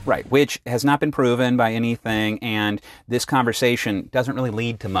 Right, which has not been proven by anything, and this conversation doesn't really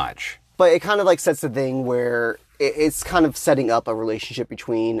lead to much. But it kind of sets the thing where it's kind of setting up a relationship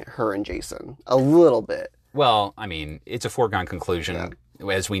between her and Jason. A little bit. Well, I mean, it's a foregone conclusion,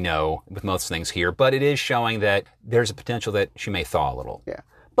 as we know, with most things here. But it is showing that there's a potential that she may thaw a little. Yeah.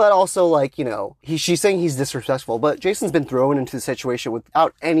 But also, she's saying he's disrespectful, but Jason's been thrown into the situation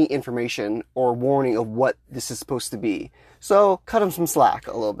without any information or warning of what this is supposed to be. So, cut him some slack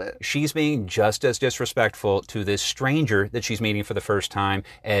a little bit. She's being just as disrespectful to this stranger that she's meeting for the first time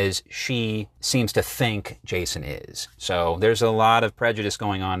as she seems to think Jason is. So, there's a lot of prejudice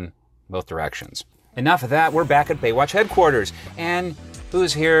going on both directions. Enough of that, we're back at Baywatch headquarters. And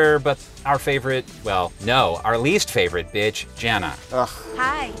who's here but our favorite, our least favorite bitch, Jenna. Ugh.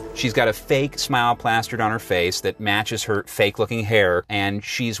 Hi. She's got a fake smile plastered on her face that matches her fake-looking hair. And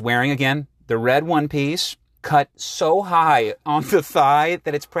she's wearing, again, the red one piece, cut so high on the thigh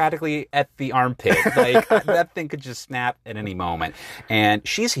that it's practically at the armpit. That thing could just snap at any moment. And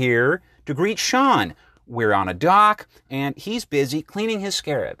she's here to greet Sean. We're on a dock, and he's busy cleaning his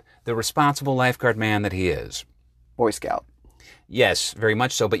scarab, the responsible lifeguard man that he is. Boy Scout. Yes, very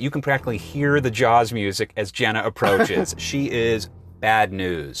much so, but you can practically hear the Jaws music as Jenna approaches. She is bad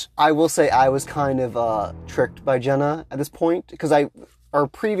news. I will say I was kind of tricked by Jenna at this point, because our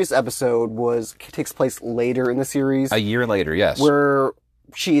previous episode takes place later in the series. A year later, yes. Where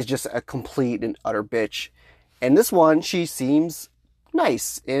she is just a complete and utter bitch. And this one, she seems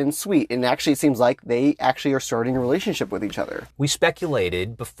nice and sweet. And actually, it seems like they actually are starting a relationship with each other. We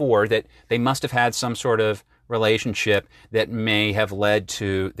speculated before that they must have had some sort of relationship that may have led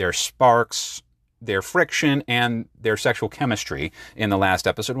to their sparks, their friction, and their sexual chemistry in the last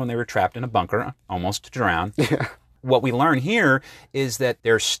episode when they were trapped in a bunker, almost to drown. Yeah. what we learn here is that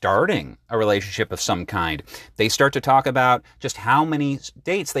they're starting a relationship of some kind. They start to talk about just how many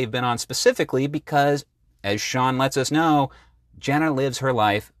dates they've been on specifically because, as Sean lets us know, Jenna lives her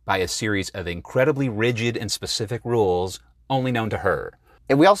life by a series of incredibly rigid and specific rules only known to her.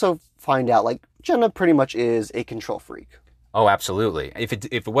 And we also find out, like, Jenna pretty much is a control freak. Oh, absolutely. If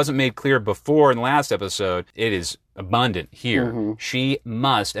it wasn't made clear before in the last episode, it is abundant here. Mm-hmm. She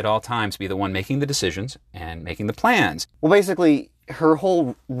must at all times be the one making the decisions and making the plans. Well, basically, her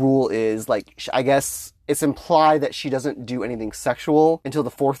whole rule is, like, I guess it's implied that she doesn't do anything sexual until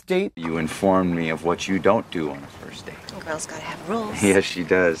the 4th date. You informed me of what you don't do on a first date. Well, girl's gotta have rules. Yes, she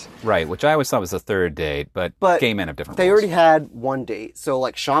does. Right, which I always thought was the 3rd date, but gay men have different they rules. Already had one date. So,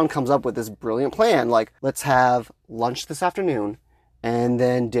 like, Sean comes up with this brilliant plan. Like, let's have lunch this afternoon, and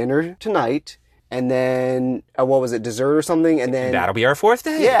then dinner tonight, and then, what was it, dessert or something? And then that'll be our 4th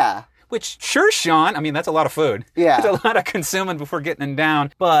date. Yeah. Which, sure, Sean. I mean, that's a lot of food. Yeah. It's a lot of consuming before getting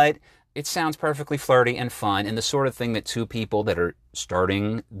down. But it sounds perfectly flirty and fun and the sort of thing that two people that are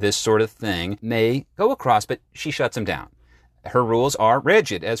starting this sort of thing may go across, but she shuts them down. Her rules are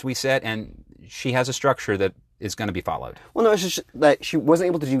rigid, as we said, and she has a structure that is going to be followed. Well, no, it's just that she wasn't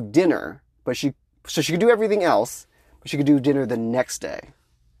able to do dinner, but so she could do everything else, but she could do dinner the next day.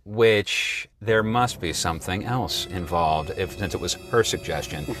 Which there must be something else involved since it was her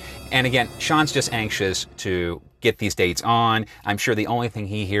suggestion. And again, Sean's just anxious to get these dates on. I'm sure the only thing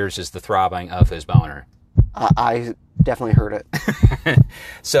he hears is the throbbing of his boner. I definitely heard it.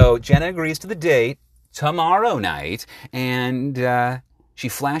 So Jenna agrees to the date tomorrow night, and she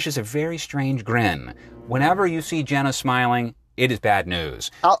flashes a very strange grin. Whenever you see Jenna smiling, it is bad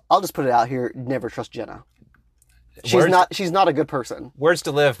news. I'll just put it out here, never trust Jenna. She's not a good person. Words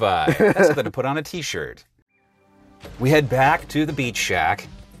to live by. That's something to put on a t-shirt. We head back to the beach shack,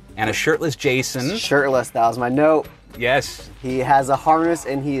 and a shirtless Jason. Shirtless, that was my note. Yes. He has a harness,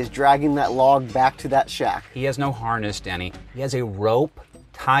 and he is dragging that log back to that shack. He has no harness, Denny. He has a rope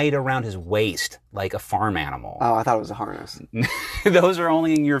tied around his waist like a farm animal. Oh, I thought it was a harness. Those are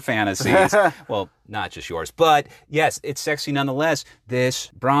only in your fantasies. Well, not just yours. But yes, it's sexy nonetheless. This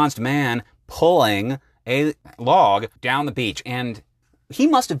bronzed man pulling a log down the beach. And he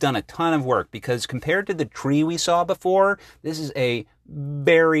must have done a ton of work because compared to the tree we saw before, this is a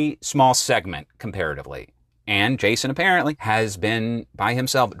very small segment comparatively. And Jason apparently has been by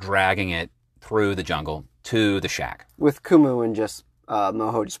himself dragging it through the jungle to the shack. With Kumu and just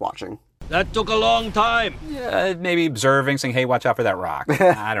Moho just watching. That took a long time. Yeah, maybe observing, saying, hey, watch out for that rock.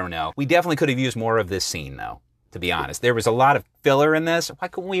 I don't know. We definitely could have used more of this scene, though, to be honest. There was a lot of filler in this. Why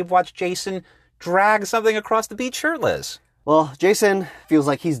couldn't we have watched Jason drag something across the beach shirtless? Well, Jason feels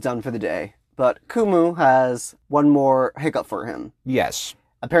like he's done for the day, but Kumu has one more hiccup for him. Yes.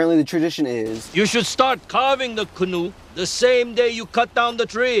 Apparently the tradition is... You should start carving the canoe the same day you cut down the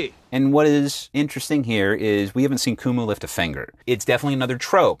tree. And what is interesting here is we haven't seen Kumu lift a finger. It's definitely another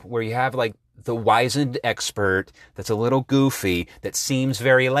trope where you have like the wizened expert that's a little goofy, that seems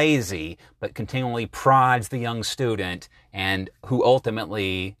very lazy, but continually prods the young student and who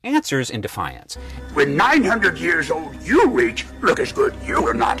ultimately answers in defiance. When 900 years old you reach, look as good you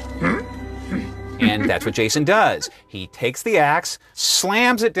will not. And that's what Jason does. He takes the axe,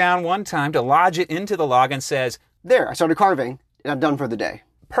 slams it down one time to lodge it into the log and says, there, I started carving and I'm done for the day.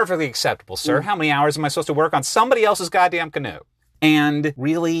 Perfectly acceptable, sir. How many hours am I supposed to work on somebody else's goddamn canoe? And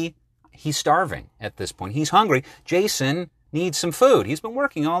really, he's starving at this point. He's hungry. Jason needs some food. He's been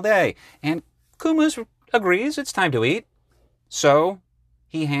working all day. And Kumu agrees it's time to eat. So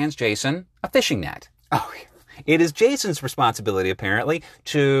he hands Jason a fishing net. Oh, it is Jason's responsibility, apparently,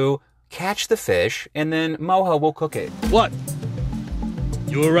 to catch the fish, and then Moho will cook it. What?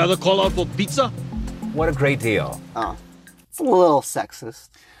 You would rather call out for pizza? What a great deal. Oh, it's a little sexist.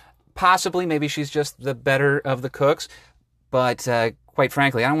 Possibly, maybe she's just the better of the cooks. But quite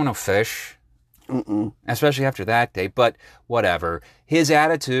frankly, I don't want no fish. Especially after that day. But whatever. His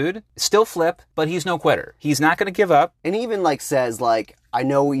attitude, still flip, but he's no quitter. He's not going to give up. And he even says, I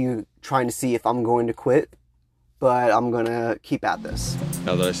know what you're trying to see if I'm going to quit, but I'm going to keep at this.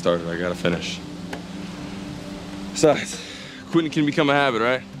 Now that I started, I gotta finish. Besides, quitting can become a habit,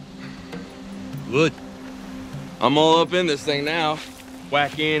 right? Good. I'm all up in this thing now.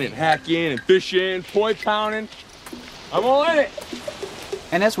 Whacking and hacking and fishing, point pounding. I'm all in it.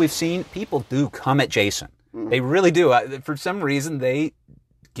 And as we've seen, people do come at Jason. They really do. For some reason, they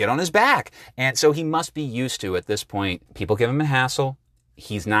get on his back. And so he must be used to, at this point, people give him a hassle.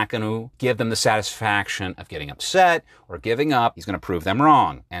 He's not going to give them the satisfaction of getting upset or giving up. He's going to prove them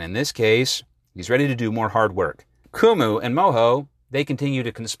wrong. And in this case, he's ready to do more hard work. Kumu and Moho, they continue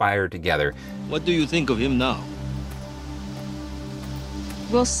to conspire together. What do you think of him now?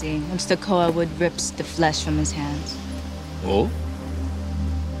 We'll see once the Koa wood rips the flesh from his hands. Oh?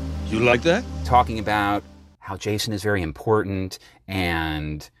 You like that? Talking about how Jason is very important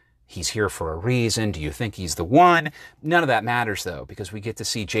and he's here for a reason. Do you think he's the one? None of that matters, though, because we get to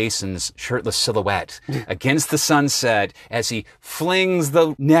see Jason's shirtless silhouette against the sunset as he flings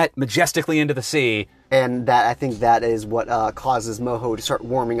the net majestically into the sea. And I think that is what causes Moho to start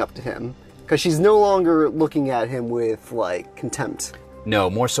warming up to him. Because she's no longer looking at him with, contempt.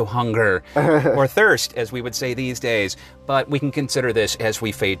 No, more so hunger or thirst, as we would say these days. But we can consider this as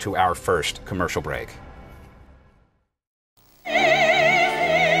we fade to our first commercial break.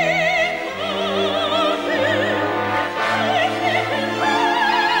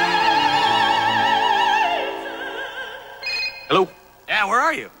 Hello? Yeah, where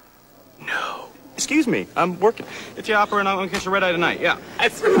are you? No. Excuse me, I'm working. If you're operating, I'm gonna catch a red eye tonight. Yeah.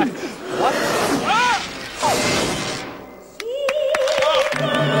 That's right. What?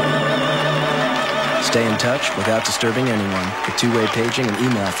 Stay in touch without disturbing anyone with two-way paging and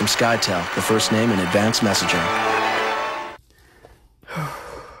email from SkyTel, the first name in advanced messaging.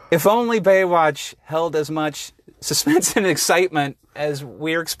 If only Baywatch held as much suspense and excitement as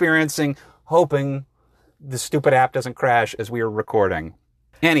we're experiencing, hoping the stupid app doesn't crash as we are recording.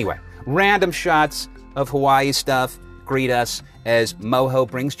 Anyway, random shots of Hawaii stuff greet us as Moho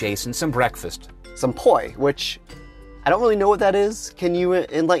brings Jason some breakfast. Some poi, which I don't really know what that is. Can you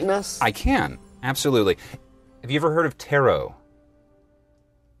enlighten us? I can, absolutely. Have you ever heard of taro?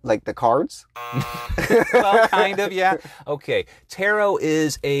 Like the cards? Well, kind of, yeah. Okay. Taro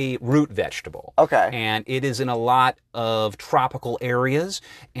is a root vegetable. Okay. And it is in a lot of tropical areas.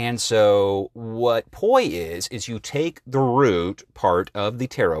 And so what poi is you take the root part of the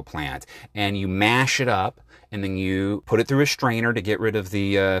taro plant and you mash it up and then you put it through a strainer to get rid of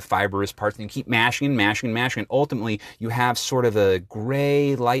the fibrous parts, and you keep mashing and mashing and mashing, and ultimately you have sort of a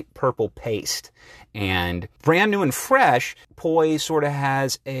gray, light purple paste. And brand new and fresh, poi sort of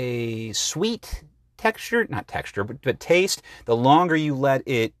has a sweet texture, not texture, but taste. The longer you let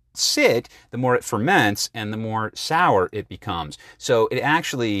it sit, the more it ferments and the more sour it becomes. So it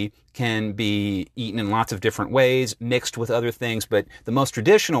actually can be eaten in lots of different ways, mixed with other things, but the most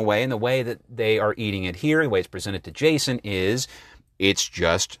traditional way, and the way that they are eating it here, the way it's presented to Jason, is it's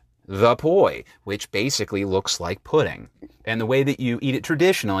just the poi, which basically looks like pudding. And the way that you eat it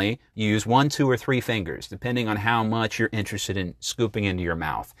traditionally, you use 1, 2, or 3 fingers, depending on how much you're interested in scooping into your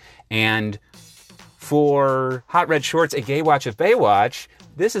mouth. And for Hot Red Shorts, a gay watch of Baywatch,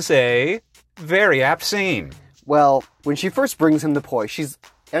 this is a very apt scene. Well, when she first brings him the poi, she's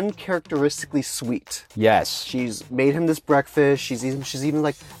uncharacteristically sweet. Yes. She's made him this breakfast. She's even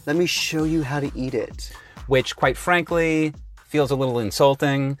like, let me show you how to eat it. Which, quite frankly, feels a little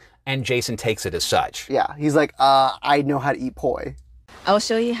insulting, and Jason takes it as such. Yeah, he's like, I know how to eat poi. I'll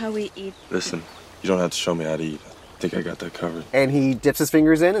show you how we eat. Listen, you don't have to show me how to eat. I think I got that covered. And he dips his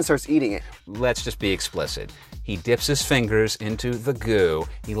fingers in and starts eating it. Let's just be explicit. He dips his fingers into the goo,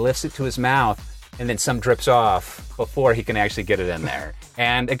 he lifts it to his mouth, and then some drips off before he can actually get it in there.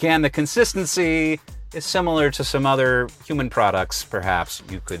 And again, the consistency is similar to some other human products, perhaps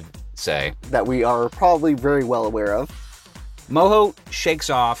you could say. That we are probably very well aware of. Moho shakes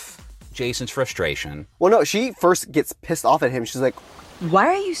off Jason's frustration. Well, no, she first gets pissed off at him. She's like, why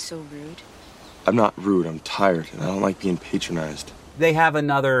are you so rude? I'm not rude, I'm tired, and I don't like being patronized. They have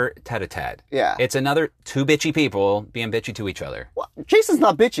another tete-a-tete. Yeah. It's another two bitchy people being bitchy to each other. Well, Jason's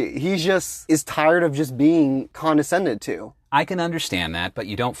not bitchy. He just is tired of just being condescended to. I can understand that, but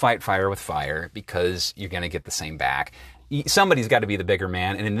you don't fight fire with fire because you're going to get the same back. Somebody's got to be the bigger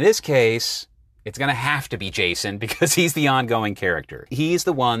man, and in this case, it's going to have to be Jason because he's the ongoing character. He's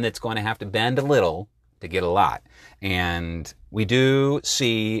the one that's going to have to bend a little to get a lot. And we do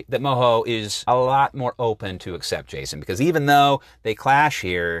see that Moho is a lot more open to accept Jason because even though they clash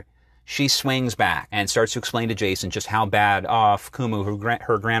here, she swings back and starts to explain to Jason just how bad off Kumu,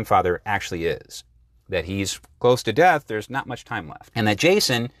 her grandfather, actually is. That he's close to death, there's not much time left. And that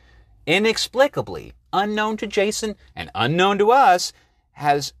Jason, inexplicably, unknown to Jason and unknown to us,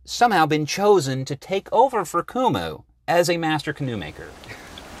 has somehow been chosen to take over for Kumu as a master canoe maker.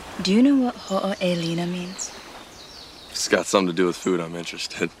 Do you know what ho'o'elina means? It's got something to do with food, I'm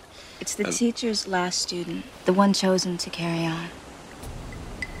interested. It's the teacher's last student, the one chosen to carry on.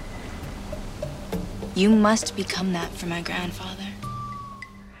 You must become that for my grandfather.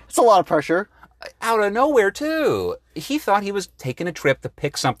 It's a lot of pressure. Out of nowhere, too. He thought he was taking a trip to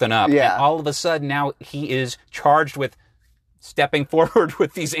pick something up. Yeah. And all of a sudden, now he is charged with stepping forward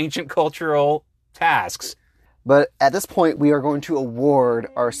with these ancient cultural tasks. But at this point, we are going to award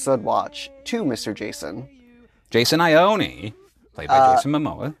our Sud Watch to Mr. Jason. Jason Ione, played by Jason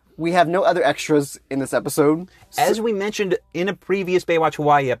Momoa. We have no other extras in this episode. As we mentioned in a previous Baywatch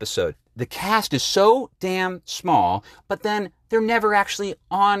Hawaii episode, the cast is so damn small, but then they're never actually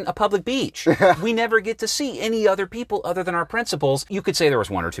on a public beach. We never get to see any other people other than our principals. You could say there was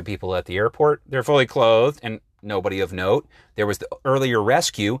one or two people at the airport. They're fully clothed and nobody of note. There was the earlier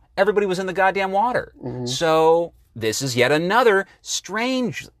rescue. Everybody was in the goddamn water. Mm-hmm. So this is yet another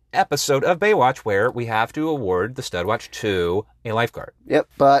strange episode of Baywatch where we have to award the stud watch to a lifeguard. Yep,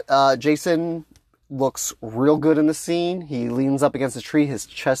 but Jason looks real good in the scene. He leans up against a tree. His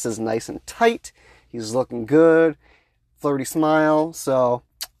chest is nice and tight. He's looking good. Flirty smile. So,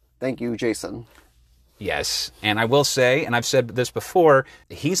 thank you, Jason. Yes, and I will say, and I've said this before,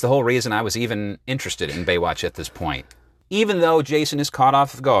 he's the whole reason I was even interested in Baywatch at this point. Even though Jason is caught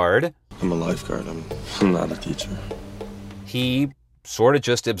off guard. I'm a lifeguard. I'm not a teacher. He sort of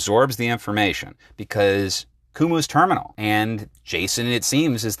just absorbs the information because Kumu's terminal, and Jason, it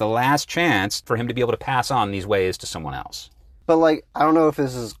seems, is the last chance for him to be able to pass on these ways to someone else. But, like, I don't know if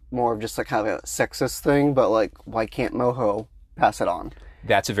this is more of just like kind of a sexist thing, but, like, why can't Moho pass it on?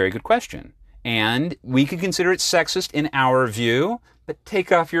 That's a very good question. And we could consider it sexist in our view, but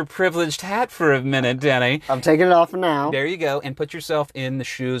take off your privileged hat for a minute, Denny. I'm taking it off now. There you go, and put yourself in the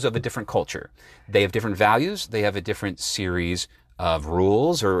shoes of a different culture. They have different values. They have a different series of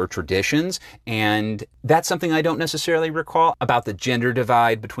rules or traditions, and that's something I don't necessarily recall about the gender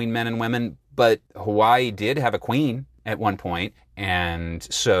divide between men and women, but Hawaii did have a queen at one point, and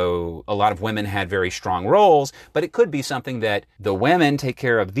so a lot of women had very strong roles, but it could be something that the women take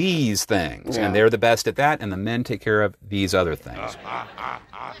care of these things, and they're the best at that, and the men take care of these other things.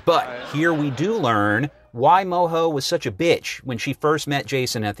 But here we do learn why Moho was such a bitch when she first met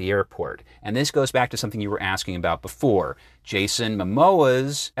Jason at the airport. And this goes back to something you were asking about before. Jason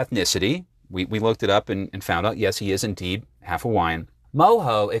Momoa's ethnicity, we looked it up and found out, yes, he is indeed half Hawaiian.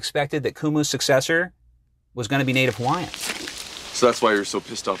 Moho expected that Kumu's successor was going to be Native Hawaiian. So that's why you were so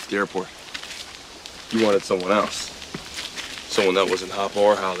pissed off at the airport. You wanted someone else. Someone that wasn't Hop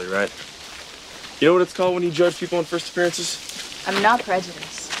or Holly, right? You know what it's called when you judge people on first appearances? I'm not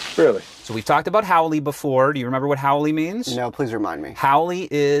prejudiced. Really? So we've talked about howly before. Do you remember what howly means? No, please remind me. Howly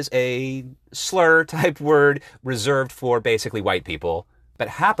is a slur-type word reserved for basically white people. But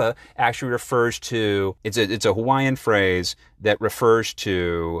hapa actually refers to, it's a Hawaiian phrase that refers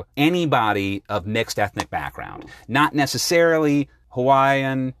to anybody of mixed ethnic background. Not necessarily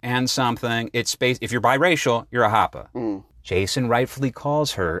Hawaiian and something. It's if you're biracial, you're a hapa. Mm. Jason rightfully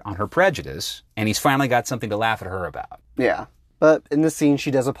calls her on her prejudice, and he's finally got something to laugh at her about. Yeah. But in this scene, she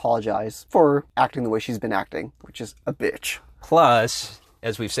does apologize for acting the way she's been acting, which is a bitch. Plus,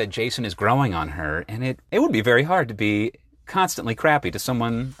 as we've said, Jason is growing on her, and it would be very hard to be constantly crappy to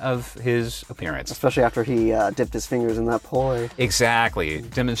someone of his appearance. Especially after he dipped his fingers in that poi. Exactly.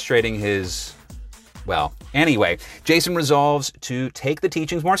 Demonstrating his... Well, anyway, Jason resolves to take the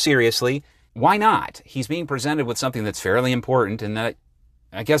teachings more seriously. Why not? He's being presented with something that's fairly important and that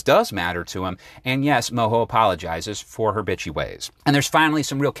I guess does matter to him. And yes, Moho apologizes for her bitchy ways. And there's finally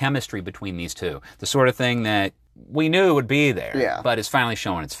some real chemistry between these two. The sort of thing that we knew would be there, but is finally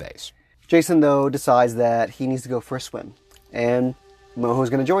showing its face. Jason, though, decides that he needs to go for a swim. And Moho's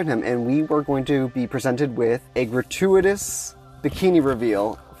going to join him. And we were going to be presented with a gratuitous bikini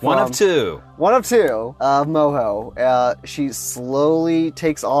reveal. One of two of Moho. She slowly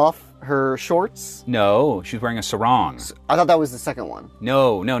takes off her shorts. No, she's wearing a sarong. I thought that was the second one.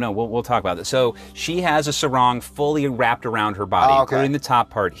 No. We'll talk about this. So she has a sarong fully wrapped around her body, including the top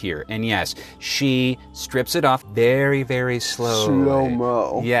part here. And yes, she strips it off very, very slowly.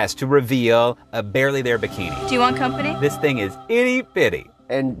 Slow-mo. Yes, to reveal a barely there bikini. Do you want company? This thing is itty bitty.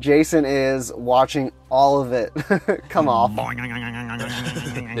 And Jason is watching all of it come off.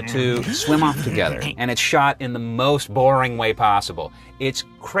 The two swim off together, and it's shot in the most boring way possible. It's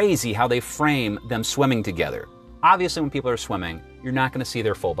crazy how they frame them swimming together. Obviously, when people are swimming, you're not going to see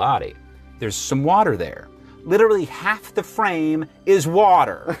their full body. There's some water there. Literally half the frame is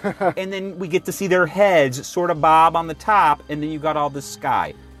water. And then we get to see their heads sort of bob on the top, and then you got all this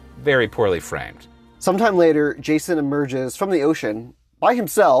sky. Very poorly framed. Sometime later, Jason emerges from the ocean by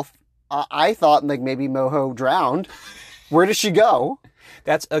himself. I thought like maybe Moho drowned. Where does she go?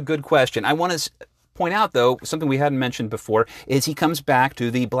 That's a good question. I want to point out, though, something we hadn't mentioned before, is he comes back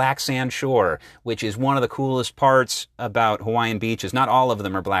to the black sand shore, which is one of the coolest parts about Hawaiian beaches. Not all of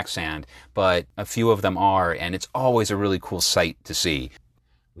them are black sand, but a few of them are, and it's always a really cool sight to see.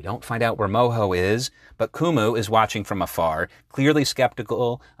 We don't find out where Moho is, but Kumu is watching from afar, clearly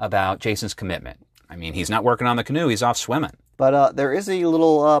skeptical about Jason's commitment. I mean, he's not working on the canoe, he's off swimming. But there is a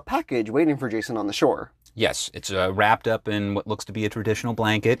little package waiting for Jason on the shore. Yes, it's wrapped up in what looks to be a traditional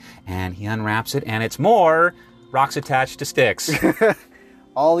blanket, and he unwraps it, and it's more rocks attached to sticks.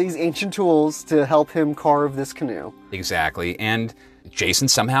 All these ancient tools to help him carve this canoe. Exactly, and Jason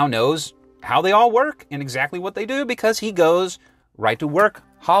somehow knows how they all work and exactly what they do because he goes right to work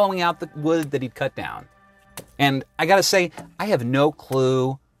hollowing out the wood that he'd cut down. And I gotta say, I have no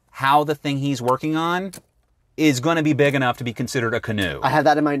clue how the thing he's working on is going to be big enough to be considered a canoe. I have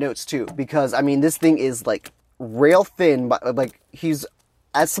that in my notes too, because I mean, this thing is like rail thin, but like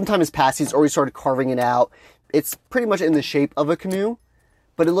as some time has passed, he's already started carving it out. It's pretty much in the shape of a canoe,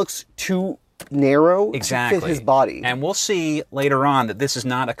 but it looks too narrow to fit his body. And we'll see later on that this is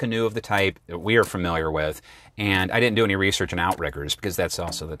not a canoe of the type that we are familiar with. And I didn't do any research on outriggers because that's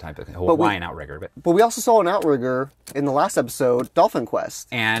also the type of Hawaiian outrigger. But we also saw an outrigger in the last episode, Dolphin Quest.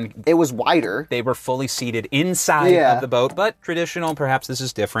 And it was wider. They were fully seated inside of the boat, but traditional, perhaps this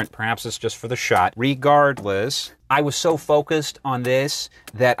is different. Perhaps it's just for the shot. Regardless, I was so focused on this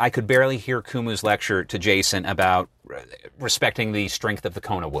that I could barely hear Kumu's lecture to Jason about respecting the strength of the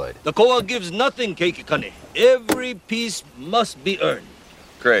Kona wood. The koa gives nothing, Keikikane. Every piece must be earned.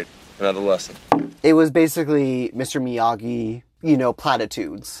 Great. Another lesson. It was basically Mr. Miyagi,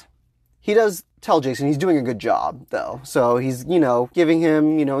 platitudes. He does tell Jason he's doing a good job, though. So he's, giving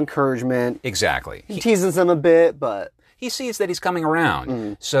him, encouragement. Exactly. He teases him a bit, but he sees that he's coming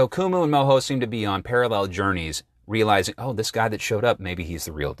around. So Kumu and Moho seem to be on parallel journeys, realizing, oh, this guy that showed up, maybe he's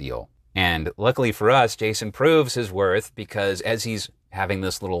the real deal. And luckily for us, Jason proves his worth because as he's having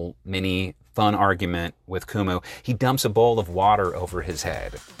this little mini fun argument with Kumu, he dumps a bowl of water over his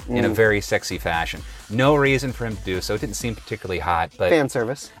head in a very sexy fashion. No reason for him to do so. It didn't seem particularly hot, but fan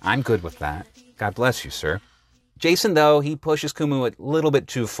service. I'm good with that. God bless you, sir. Jason, though, he pushes Kumu a little bit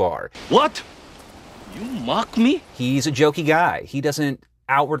too far. What? You mock me? He's a jokey guy. He doesn't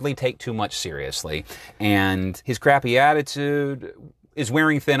outwardly take too much seriously, and his crappy attitude is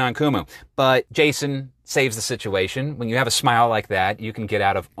wearing thin on Kumu. But Jason saves the situation. When you have a smile like that, you can get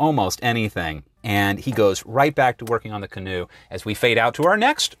out of almost anything. And he goes right back to working on the canoe as we fade out to our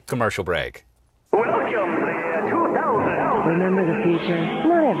next commercial break. Remember the future?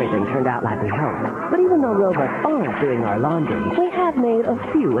 Not everything turned out like we hoped. But even though robots aren't doing our laundry, we have made a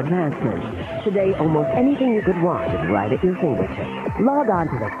few advancements. Today, almost anything you could want is right at your fingertips. Log on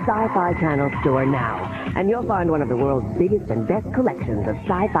to the Sci-Fi Channel store now, and you'll find one of the world's biggest and best collections of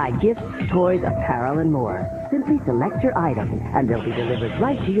sci-fi gifts, toys, apparel, and more. Simply select your items, and they'll be delivered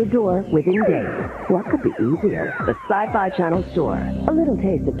right to your door within days. What could be easier? The Sci-Fi Channel store. A little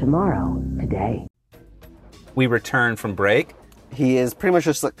taste of tomorrow, today. We return from break. He is pretty much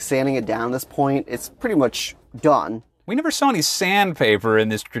just like sanding it down at this point. It's pretty much done. We never saw any sandpaper in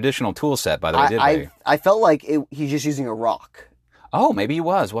this traditional tool set, by the way, did we? I felt like he's just using a rock. Oh, maybe he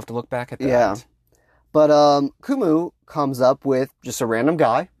was. We'll have to look back at that. Yeah. But Kumu comes up with just a random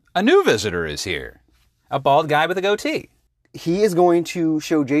guy. A new visitor is here. A bald guy with a goatee. He is going to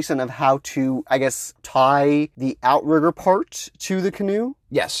show Jason of how to, I guess, tie the outrigger part to the canoe.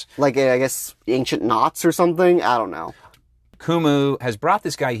 Yes. Like, I guess, ancient knots or something. I don't know. Kumu has brought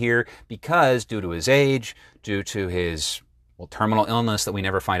this guy here because, due to his age, due to his terminal illness that we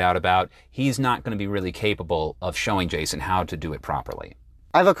never find out about, he's not going to be really capable of showing Jason how to do it properly.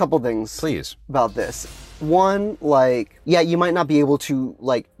 I have a couple things Please. About this. One, you might not be able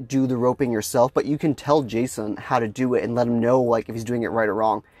to, do the roping yourself, but you can tell Jason how to do it and let him know, if he's doing it right or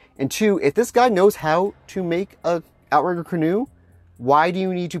wrong. And two, if this guy knows how to make a outrigger canoe, why do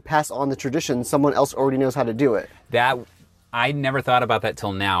you need to pass on the tradition? Someone else already knows how to do it. I never thought about that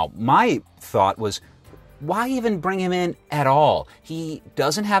till now. My thought was, why even bring him in at all? He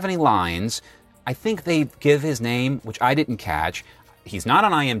doesn't have any lines. I think they give his name, which I didn't catch. He's not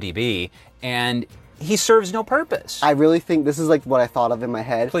on IMDb, and he serves no purpose. I really think this is what I thought of in my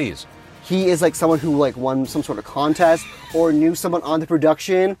head. Please. He is someone who won some sort of contest or knew someone on the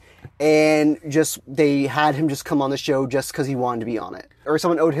production, and they had him just come on the show just because he wanted to be on it. Or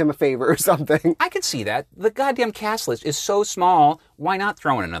someone owed him a favor or something. I could see that. The goddamn cast list is so small, why not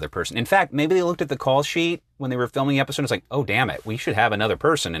throw in another person? In fact, maybe they looked at the call sheet when they were filming the episode and it's like, oh, damn it, we should have another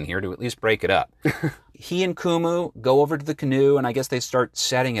person in here to at least break it up. He and Kumu go over to the canoe, and I guess they start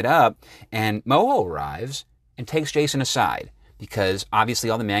setting it up, and Moho arrives and takes Jason aside. Because obviously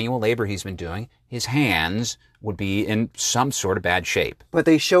all the manual labor he's been doing, his hands would be in some sort of bad shape. But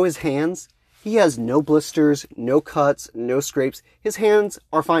they show his hands. He has no blisters, no cuts, no scrapes. His hands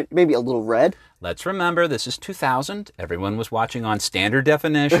are fine, maybe a little red. Let's remember, this is 2000. Everyone was watching on standard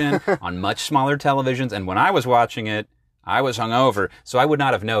definition, on much smaller televisions. And when I was watching it, I was hungover, so I would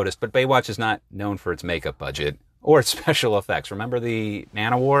not have noticed. But Baywatch is not known for its makeup budget or its special effects. Remember the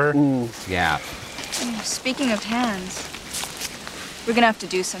Man of War? Mm. Yeah. Speaking of hands, we're gonna have to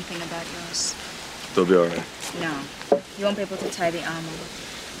do something about yours. They'll be all right. No, you won't be able to tie the arm over.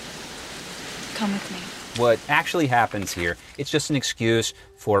 Come with me. What actually happens here, it's just an excuse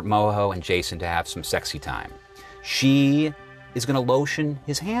for Moho and Jason to have some sexy time. She is going to lotion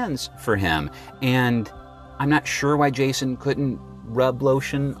his hands for him, and I'm not sure why Jason couldn't rub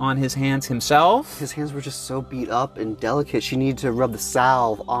lotion on his hands himself. His hands were just so beat up and delicate. She needed to rub the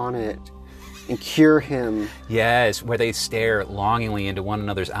salve on it and cure him. Yes, where they stare longingly into one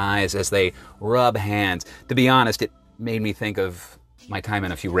another's eyes as they rub hands. To be honest, it made me think of my time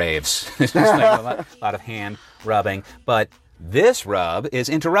in a few raves. Just like a lot of hand rubbing. But this rub is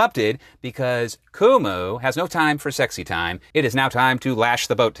interrupted because Kumu has no time for sexy time. It is now time to lash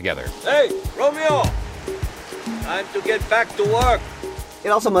the boat together. Hey, Romeo! Time to get back to work. It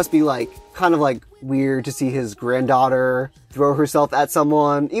also must be kind of weird to see his granddaughter throw herself at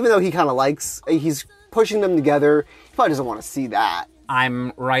someone, even though he's pushing them together. He probably doesn't want to see that.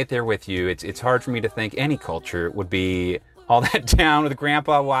 I'm right there with you. It's hard for me to think any culture would be all that down with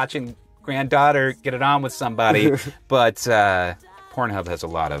grandpa watching granddaughter get it on with somebody. But Pornhub has a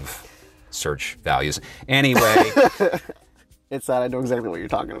lot of search values. Anyway. It's sad. I know exactly what you're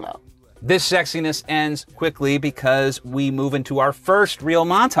talking about. This sexiness ends quickly because we move into our first real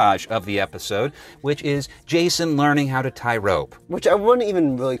montage of the episode, which is Jason learning how to tie rope. Which I wouldn't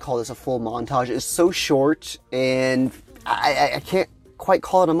even really call this a full montage. It's so short, and I can't quite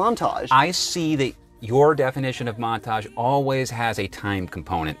call it a montage. I see that your definition of montage always has a time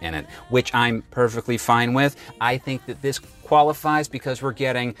component in it, which I'm perfectly fine with. I think that this qualifies because we're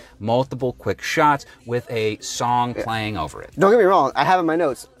getting multiple quick shots with a song playing over it. Don't get me wrong, I have in my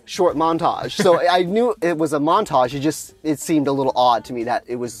notes, short montage. So I knew it was a montage, it seemed a little odd to me that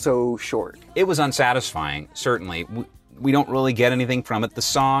it was so short. It was unsatisfying, certainly. We don't really get anything from it. The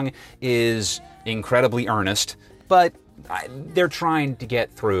song is incredibly earnest, but they're trying to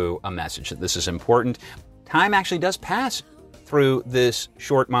get through a message that this is important. Time actually does pass through this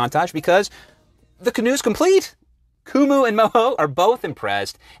short montage because the canoe's complete. Kumu and Moho are both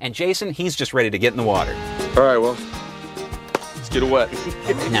impressed, and Jason, he's just ready to get in the water. All right, well, let's get wet.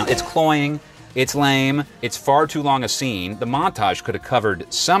 Now, it's cloying, it's lame, it's far too long a scene. The montage could have covered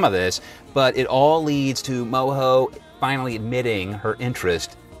some of this, but it all leads to Moho finally admitting her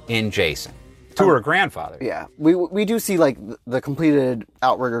interest in Jason. To her grandfather. Yeah. We do see the completed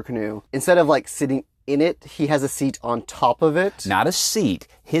outrigger canoe. Instead of sitting in it, he has a seat on top of it. Not a seat.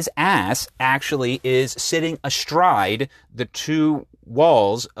 His ass actually is sitting astride the two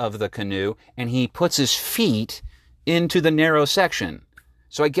walls of the canoe, and he puts his feet into the narrow section.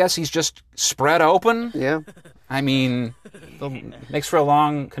 So I guess he's just spread open? Yeah. I mean, makes for a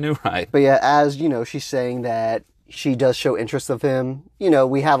long canoe ride. But yeah, as, she's saying that she does show interest of him.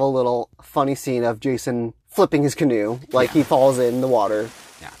 We have a little funny scene of Jason flipping his canoe, he falls in the water.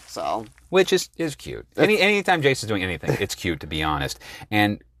 Yeah. So. Which is cute. Anytime Jason's doing anything, it's cute, to be honest.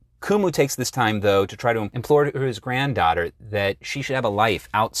 And Kumu takes this time, though, to try to implore to his granddaughter that she should have a life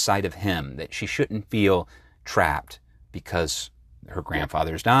outside of him, that she shouldn't feel trapped because her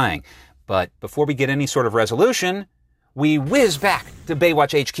grandfather's dying. But before we get any sort of resolution, we whiz back to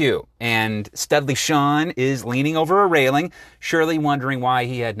Baywatch HQ, and Studley Sean is leaning over a railing, surely wondering why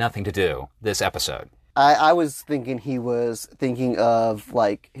he had nothing to do this episode. I was thinking he was thinking of,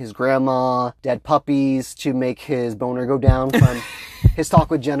 his grandma, dead puppies, to make his boner go down from his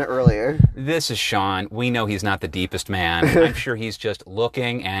talk with Jenna earlier. This is Sean. We know he's not the deepest man. I'm sure he's just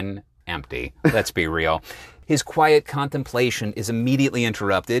looking and empty. Let's be real. His quiet contemplation is immediately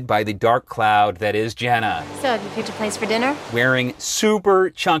interrupted by the dark cloud that is Jenna. So, have you picked a place for dinner? Wearing super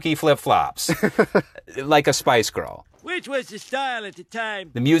chunky flip-flops. Like a Spice Girl. Which was the style at the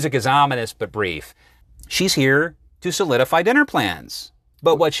time? The music is ominous but brief. She's here to solidify dinner plans.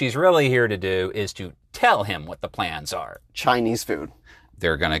 But what she's really here to do is to tell him what the plans are. Chinese food.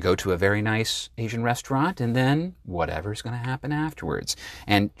 They're going to go to a very nice Asian restaurant, and then whatever's going to happen afterwards.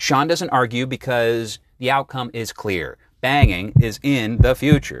 And Sean doesn't argue because the outcome is clear. Banging is in the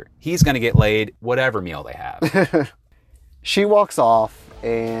future. He's going to get laid whatever meal they have. She walks off,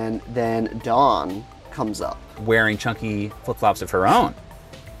 and then Dawn comes up. Wearing chunky flip-flops of her own.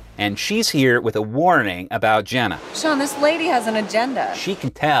 And she's here with a warning about Jenna. Sean, this lady has an agenda. She can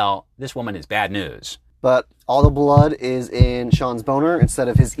tell this woman is bad news. But all the blood is in Sean's boner instead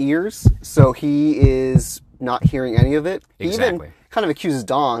of his ears, so he is not hearing any of it. Exactly. He even kind of accuses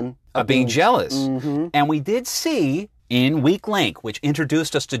Dawn of being jealous. Mm-hmm. And we did see in Weak Link, which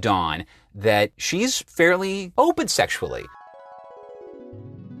introduced us to Dawn, that she's fairly open sexually.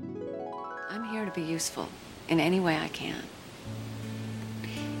 I'm here to be useful in any way I can.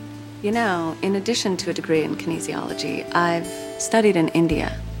 You know, in addition to a degree in kinesiology, I've studied in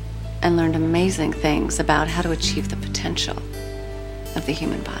India and learned amazing things about how to achieve the potential of the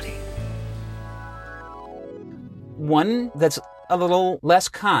human body. One that's a little less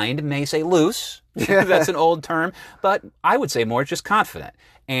kind may say loose. That's an old term, but I would say more just confident.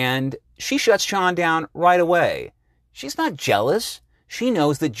 And she shuts Sean down right away. She's not jealous. She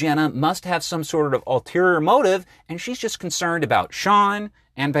knows that Jenna must have some sort of ulterior motive, and she's just concerned about Sean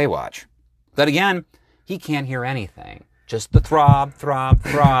and Baywatch. But again, he can't hear anything. Just the throb, throb,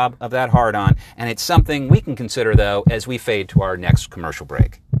 throb of that hard-on. And it's something we can consider, though, as we fade to our next commercial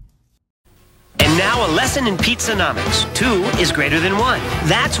break. And now a lesson in pizzanomics. 2 is greater than 1.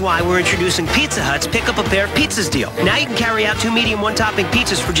 That's why we're introducing Pizza Hut's Pick Up a Pair of Pizzas deal. Now you can carry out 2 medium 1-topping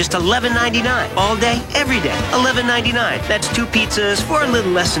pizzas for just $11.99. All day, every day. $11.99. That's 2 pizzas for a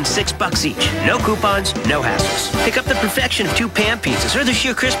little less than $6 each. No coupons, no hassles. Pick up the perfection of 2 pan pizzas, or the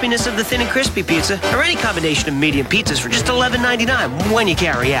sheer crispiness of the thin and crispy pizza, or any combination of medium pizzas for just $11.99 when you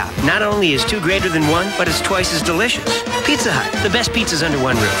carry out. Not only is 2 greater than 1, but it's twice as delicious. Pizza Hut, the best pizzas under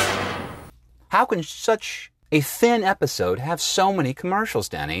one roof. How can such a thin episode have so many commercials,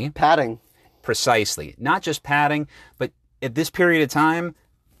 Denny? Padding. Precisely. Not just padding, but at this period of time,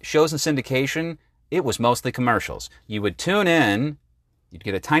 shows and syndication, it was mostly commercials. You would tune in, you'd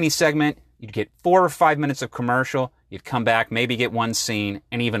get a tiny segment, you'd get 4 or 5 minutes of commercial, you'd come back, maybe get one scene,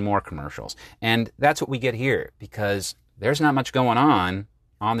 and even more commercials. And that's what we get here, because there's not much going on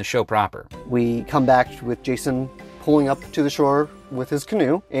the show proper. We come back with Jason pulling up to the shore with his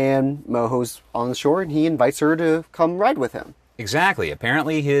canoe, and Moho's on the shore, and he invites her to come ride with him. Exactly.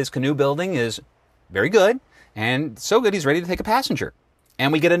 Apparently his canoe building is very good, and so good he's ready to take a passenger.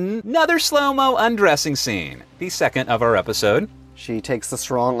 And we get another slow-mo undressing scene, the second of our episode. She takes the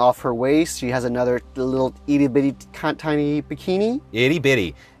sarong off her waist. She has another little itty-bitty tiny bikini.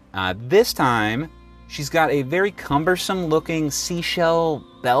 Itty-bitty. This time, she's got a very cumbersome-looking seashell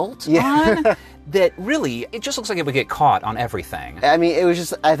belt on. That really, it just looks like it would get caught on everything. I mean, it was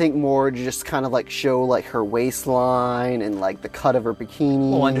just, I think, more to just kind of like show like her waistline and like the cut of her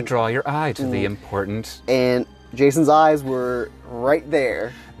bikini. Well, and to draw your eye to the important. And Jason's eyes were right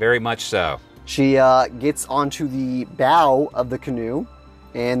there. Very much so. She gets onto the bow of the canoe,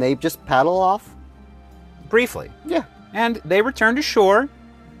 and they just paddle off. Briefly. Yeah. And they return to shore.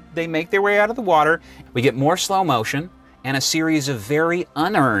 They make their way out of the water. We get more slow motion and a series of very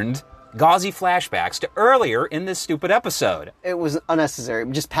unearned gauzy flashbacks to earlier in this stupid episode. It was unnecessary,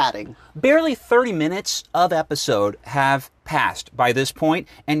 just padding. Barely 30 minutes of episode have passed by this point,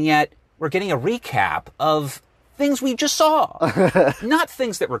 and yet we're getting a recap of things we just saw. Not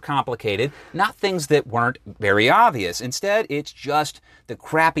things that were complicated, not things that weren't very obvious. Instead, it's just the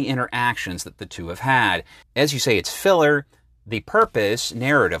crappy interactions that the two have had. As you say, it's filler. The purpose,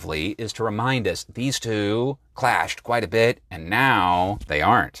 narratively, is to remind us these two clashed quite a bit, and now they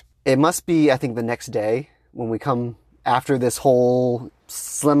aren't. It must be, I think, the next day when we come after this whole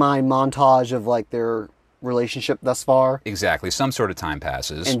semi montage of like their relationship thus far. Exactly. Some sort of time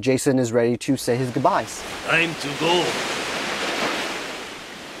passes. And Jason is ready to say his goodbyes. Time to go.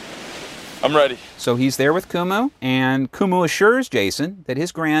 I'm ready. So he's there with Kumu, and Kumu assures Jason that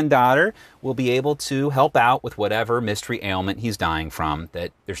his granddaughter will be able to help out with whatever mystery ailment he's dying from,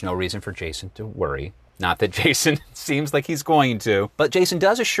 that there's no reason for Jason to worry. Not that Jason seems like he's going to. But Jason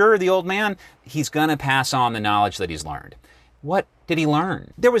does assure the old man he's going to pass on the knowledge that he's learned. What did he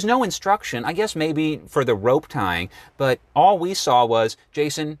learn? There was no instruction, I guess maybe for the rope tying, but all we saw was,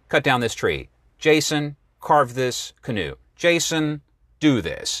 Jason, cut down this tree. Jason, carve this canoe. Jason, do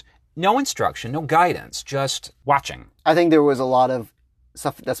this. No instruction, no guidance, just watching. I think there was a lot of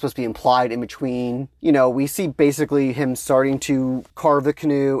stuff that's supposed to be implied in between. You know, we see basically him starting to carve the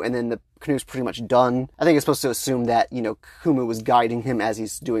canoe, and then the canoe's pretty much done. I think it's supposed to assume that, you know, Kumu was guiding him as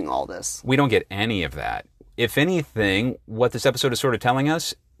he's doing all this. We don't get any of that. If anything, what this episode is sort of telling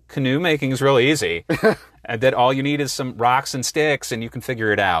us, canoe making is really easy. And that all you need is some rocks and sticks and you can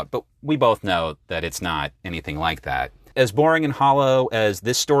figure it out. But we both know that it's not anything like that. As boring and hollow as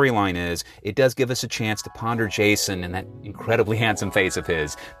this storyline is, it does give us a chance to ponder Jason and that incredibly handsome face of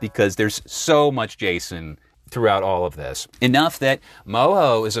his, because there's so much Jason throughout all of this. Enough that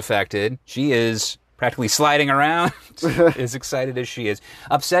Moho is affected. She is practically sliding around, as excited as she is.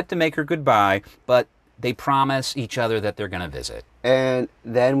 Upset to make her goodbye, but they promise each other that they're going to visit. And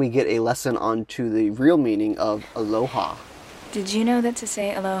then we get a lesson onto the real meaning of aloha. Did you know that to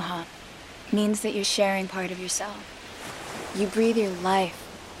say aloha means that you're sharing part of yourself? You breathe your life,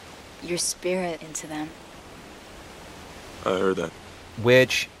 your spirit into them. I heard that.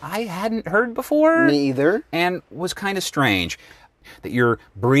 Which I hadn't heard before. Me either. And was kind of strange. that you're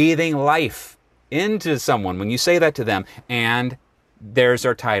breathing life into someone when you say that to them. And there's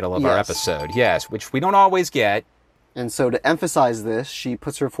our title of our episode. Yes, which we don't always get. And so to emphasize this, she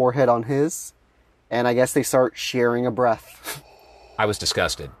puts her forehead on his, and I guess they start sharing a breath. I was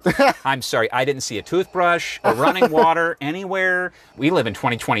disgusted. I'm sorry. I didn't see a toothbrush or running water anywhere. We live in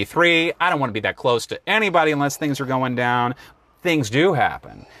 2023. I don't want to be that close to anybody unless things are going down. Things do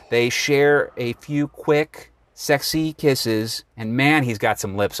happen. They share a few quick, sexy kisses, and man, he's got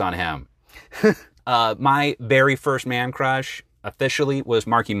some lips on him. My very first man crush officially was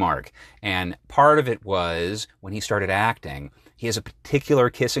Marky Mark. And part of it was when he started acting, he has a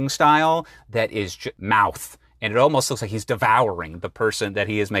particular kissing style that is mouth. And it almost looks like he's devouring the person that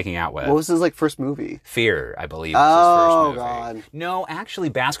he is making out with. What was his first movie? Fear, I believe, was his first movie. God. No, actually,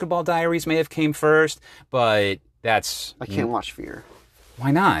 Basketball Diaries may have came first, but that's... I can't watch Fear.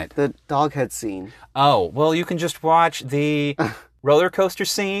 Why not? The dog head scene. Oh, well, you can just watch the roller coaster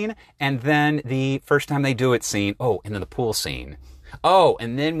scene, and then the first time they do it scene. Oh, and then the pool scene. Oh,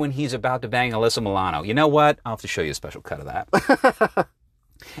 and then when he's about to bang Alyssa Milano. You know what? I'll have to show you a special cut of that.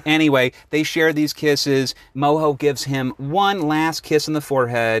 Anyway, they share these kisses. Moho gives him one last kiss on the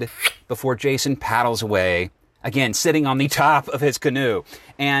forehead before Jason paddles away, again, sitting on the top of his canoe.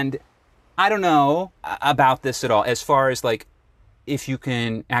 And I don't know about this at all, as far as if you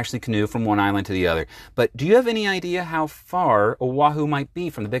can actually canoe from one island to the other. But do you have any idea how far Oahu might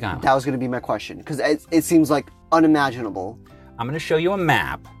be from the Big Island? That was going to be my question, because it seems unimaginable. I'm going to show you a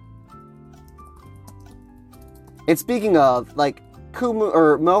map. And speaking of,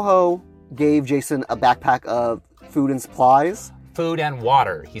 Moho gave Jason a backpack of food and supplies. Food and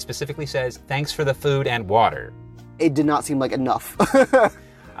water. He specifically says, thanks for the food and water. It did not seem like enough.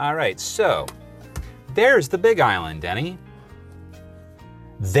 All right, so there's the Big Island, Denny.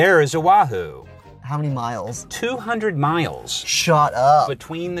 There is Oahu. How many miles? 200 miles. Shut up.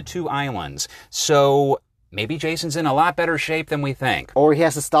 Between the two islands. So maybe Jason's in a lot better shape than we think. Or he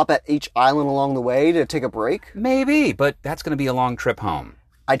has to stop at each island along the way to take a break? Maybe, but that's going to be a long trip home.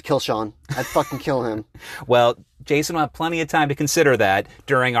 I'd kill Sean. I'd fucking kill him. Well, Jason will have plenty of time to consider that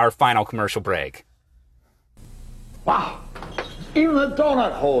during our final commercial break. Wow. Even the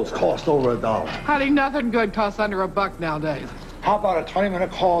donut holes cost over $1. Honey, nothing good costs under $1 nowadays. How about a 20-minute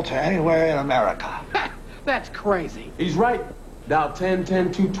call to anywhere in America? That's crazy. He's right. Dial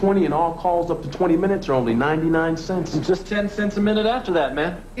 10-10-220 and all calls up to 20 minutes are only 99 cents. Just 10 cents a minute after that,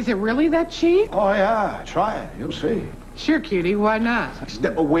 man. Is it really that cheap? Oh, yeah. Try it. You'll see. Sure, cutie. Why not?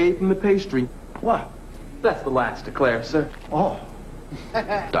 Step away from the pastry. What? That's the last declare, sir. Oh.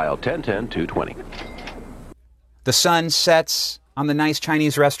 Dial 10-10-220. The sun sets on the nice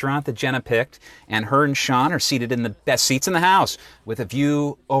Chinese restaurant that Jenna picked, and her and Sean are seated in the best seats in the house with a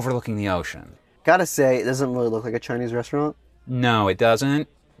view overlooking the ocean. Gotta say, it doesn't really look like a Chinese restaurant. No, it doesn't.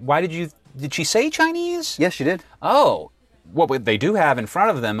 Why did she say Chinese? Yes, she did. Oh, what they do have in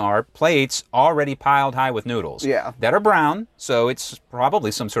front of them are plates already piled high with noodles. Yeah. That are brown, so it's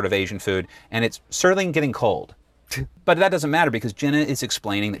probably some sort of Asian food, and it's certainly getting cold. But that doesn't matter because Jenna is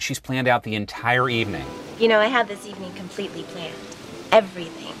explaining that she's planned out the entire evening. You know, I have this evening completely planned.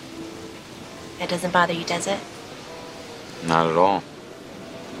 Everything. That doesn't bother you, does it? Not at all.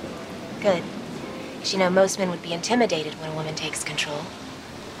 Good. 'Cause you know, most men would be intimidated when a woman takes control.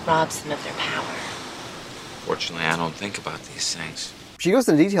 Robs them of their power. Fortunately, I don't think about these things. She goes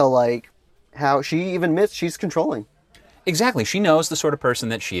into detail how she even admits she's controlling. Exactly. She knows the sort of person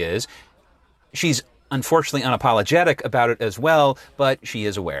that she is. She's unfortunately unapologetic about it as well, but she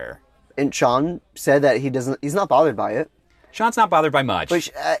is aware. And Sean said that he's not bothered by it. Sean's not bothered by much. But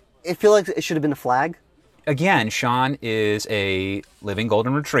I feel like it should have been a flag. Again, Sean is a living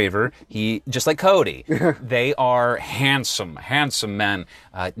golden retriever. He, just like Cody, they are handsome men,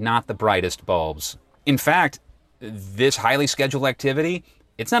 not the brightest bulbs. In fact, this highly scheduled activity,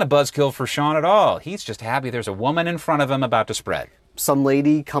 it's not a buzzkill for Sean at all. He's just happy there's a woman in front of him about to spread. Some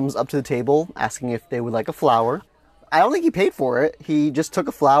lady comes up to the table asking if they would like a flower. I don't think he paid for it. He just took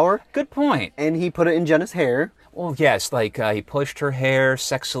a flower. Good point. And he put it in Jenna's hair. Well, yes, he pushed her hair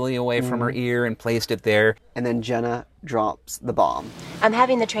sexily away from her ear and placed it there. And then Jenna drops the bomb. I'm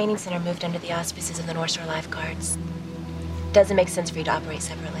having the training center moved under the auspices of the North Shore Lifeguards. Doesn't make sense for you to operate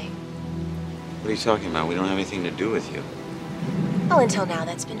separately. What are you talking about? We don't have anything to do with you. Well, until now,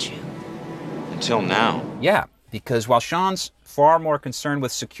 that's been true. Until now? Yeah, because while Sean's far more concerned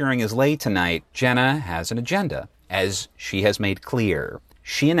with securing his lay tonight, Jenna has an agenda, as she has made clear.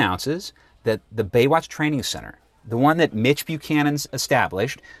 She announces that the Baywatch Training Center, the one that Mitch Buchanan's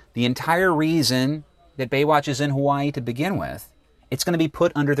established, the entire reason that Baywatch is in Hawaii to begin with, It's going to be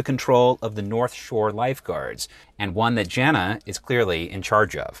put under the control of the North Shore lifeguards, and one that Jenna is clearly in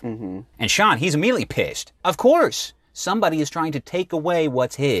charge of. Mm-hmm. And Sean, he's immediately pissed. Of course, somebody is trying to take away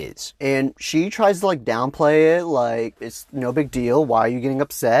what's his. And she tries to like downplay it, like it's no big deal. Why are you getting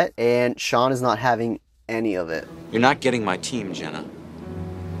upset? And Sean is not having any of it. You're not getting my team, Jenna.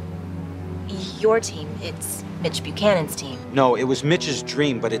 Your team, it's Mitch Buchanan's team. No, it was Mitch's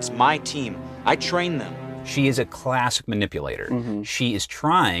dream, but it's my team. I trained them. She is a classic manipulator. Mm-hmm. She is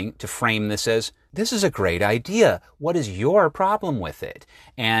trying to frame this as, this is a great idea. What is your problem with it?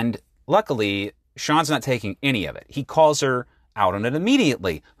 And luckily, Sean's not taking any of it. He calls her out on it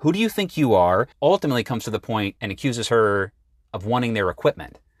immediately. Who do you think you are? Ultimately comes to the point and accuses her of wanting their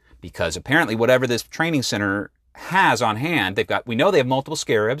equipment. Because apparently whatever this training center has on hand, we know they have multiple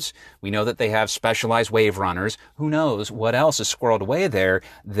scarabs. We know that they have specialized wave runners. Who knows what else is squirreled away there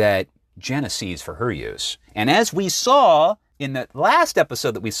that Jenna sees for her use. And as we saw in the last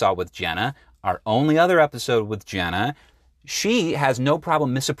episode that we saw with Jenna, our only other episode with Jenna, she has no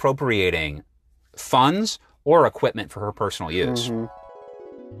problem misappropriating funds or equipment for her personal use. Mm-hmm.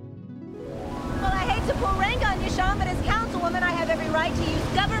 Well, I hate to pull rank on you, Sean, but as councilwoman, I have every right to use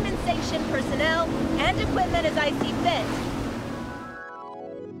government-sanctioned personnel and equipment as I see fit.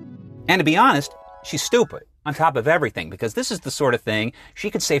 And to be honest, she's stupid on top of everything, because this is the sort of thing she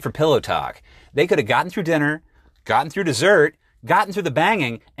could say for pillow talk. They could have gotten through dinner, gotten through dessert, gotten through the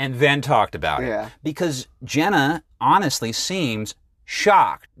banging, and then talked about it. Because Jenna honestly seems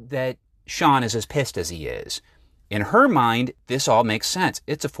shocked that Sean is as pissed as he is. In her mind, this all makes sense.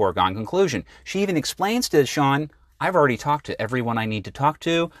 It's a foregone conclusion. She even explains to Sean, I've already talked to everyone I need to talk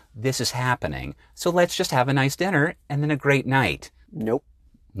to. This is happening. So let's just have a nice dinner and then a great night. Nope.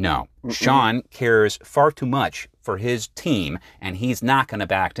 No. Sean cares far too much for his team, and he's not going to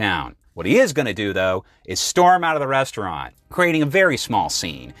back down. What he is going to do, though, is storm out of the restaurant, creating a very small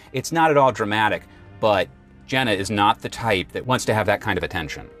scene. It's not at all dramatic, but Jenna is not the type that wants to have that kind of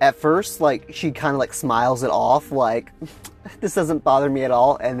attention. At first, like, she kind of like smiles it off, like, this doesn't bother me at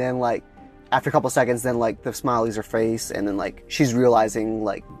all. And then, like, after a couple seconds, then, like, the smile leaves her face, and then, like, she's realizing,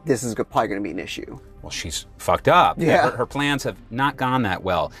 like, this is probably going to be an issue. Well, she's fucked up. Yeah. Her plans have not gone that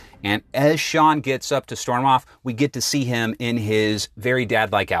well. And as Sean gets up to storm off, we get to see him in his very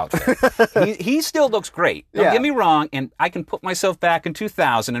dad-like outfit. he still looks great. Don't get me wrong, and I can put myself back in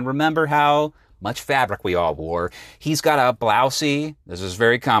 2000 and remember how much fabric we all wore. He's got a blousey. This is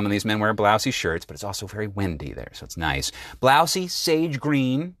very common. These men wear blousey shirts, but it's also very windy there, so it's nice. Blousey, sage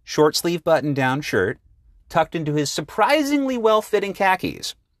green, short sleeve button-down shirt, tucked into his surprisingly well-fitting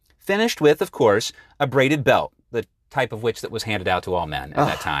khakis. Finished with, of course, a braided belt, the type of which that was handed out to all men at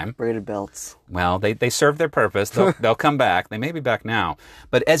that time. Braided belts. Well, they serve their purpose. They'll come back. They may be back now.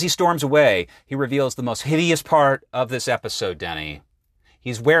 But as he storms away, he reveals the most hideous part of this episode, Denny.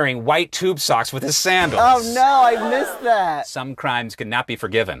 He's wearing white tube socks with his sandals. Oh no, I missed that. Some crimes cannot be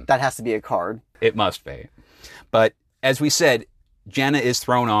forgiven. That has to be a card. It must be. But as we said, Jenna is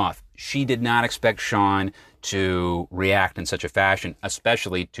thrown off. She did not expect Sean to react in such a fashion,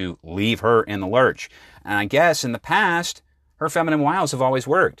 especially to leave her in the lurch. And I guess in the past, her feminine wiles have always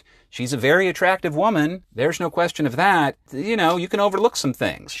worked. She's a very attractive woman. There's no question of that. You know, you can overlook some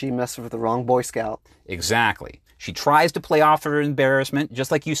things. She messed with the wrong Boy Scout. Exactly. She tries to play off her embarrassment,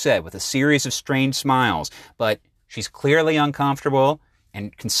 just like you said, with a series of strange smiles. But she's clearly uncomfortable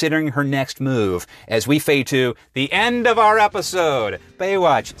and considering her next move as we fade to the end of our episode.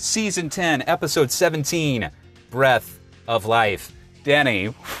 Baywatch, Season 10, Episode 17, Breath of Life. Denny,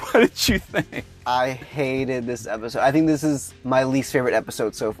 what did you think? I hated this episode. I think this is my least favorite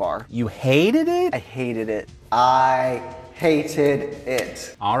episode so far. You hated it? I hated it. I hated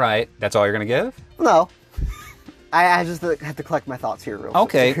it. All right. That's all you're going to give? No. I just have to collect my thoughts here real quick.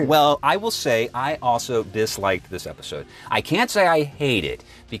 Okay, well, I will say I also disliked this episode. I can't say I hate it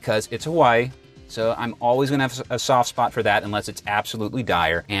because it's Hawaii, so I'm always going to have a soft spot for that unless it's absolutely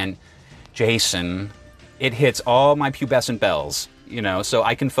dire. And Jason, it hits all my pubescent bells, you know, so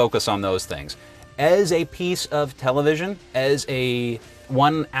I can focus on those things. As a piece of television, as a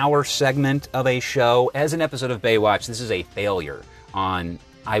 1-hour segment of a show, as an episode of Baywatch, this is a failure on,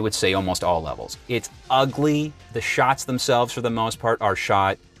 I would say, almost all levels. It's ugly. The shots themselves, for the most part, are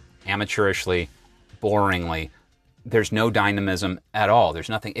shot amateurishly, boringly. There's no dynamism at all. There's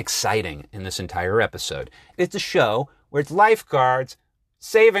nothing exciting in this entire episode. It's a show where it's lifeguards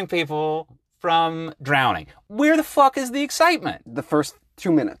saving people from drowning. Where the fuck is the excitement? The first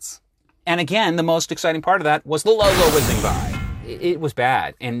 2 minutes. And again, the most exciting part of that was the logo whizzing by. It was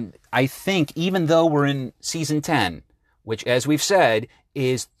bad. And I think even though we're in Season 10, which, as we've said,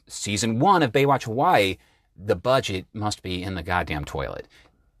 is Season 1 of Baywatch Hawaii, the budget must be in the goddamn toilet.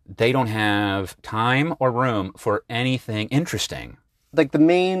 They don't have time or room for anything interesting. Like, the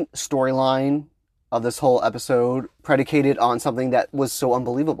main storyline of this whole episode predicated on something that was so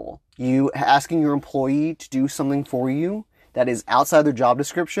unbelievable. You asking your employee to do something for you that is outside their job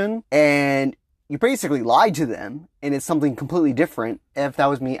description, and you basically lied to them, and it's something completely different. If that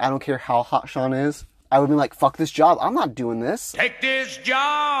was me, I don't care how hot Sean is, I would be like, fuck this job. I'm not doing this. Take this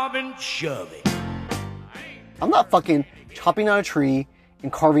job and shove it. I'm not fucking chopping down a tree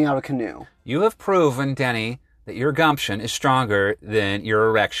and carving out a canoe. You have proven, Denny, that your gumption is stronger than your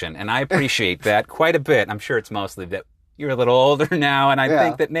erection, and I appreciate that quite a bit. I'm sure it's mostly that you're a little older now, and I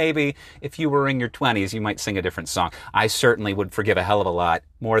think that maybe if you were in your 20s, you might sing a different song. I certainly would forgive a hell of a lot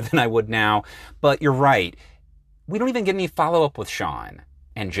more than I would now, but you're right. We don't even get any follow-up with Sean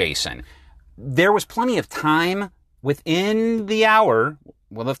and Jason. There was plenty of time within the hour,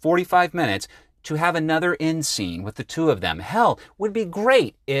 well, the 45 minutes, to have another end scene with the two of them. Hell, would be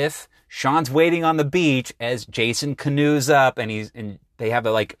great if Sean's waiting on the beach as Jason canoes up and they have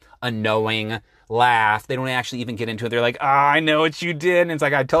a knowing laugh. They don't actually even get into it. They're like, I know what you did. And it's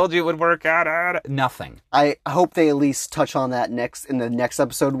like, I told you it would work out. Nothing. I hope they at least touch on that in the next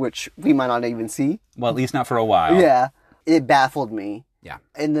episode, which we might not even see. Well, at least not for a while. Yeah. It baffled me. Yeah.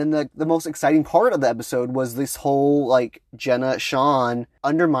 And then the most exciting part of the episode was this whole, Jenna, Sean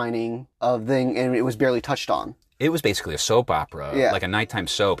undermining of thing, and it was barely touched on. It was basically a soap opera, like a nighttime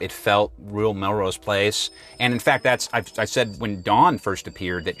soap. It felt real Melrose Place. And in fact, I said when Dawn first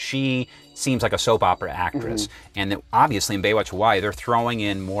appeared that she seems like a soap opera actress. And that obviously in Baywatch Hawaii, they're throwing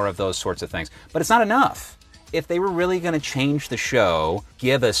in more of those sorts of things. But it's not enough. If they were really going to change the show,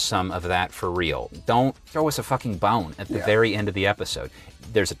 give us some of that for real. Don't throw us a fucking bone at the very end of the episode.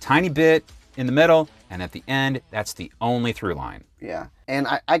 There's a tiny bit in the middle, and at the end, that's the only through line. Yeah. And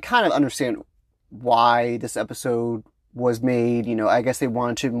I kind of understand why this episode was made. You know, I guess they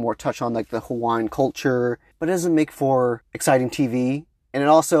wanted to more touch on the Hawaiian culture, but it doesn't make for exciting TV. And it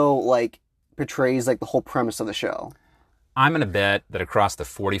also portrays the whole premise of the show. I'm going to bet that across the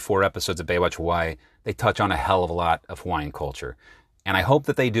 44 episodes of Baywatch Hawaii, they touch on a hell of a lot of Hawaiian culture. And I hope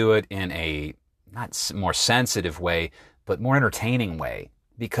that they do it in a not more sensitive way, but more entertaining way.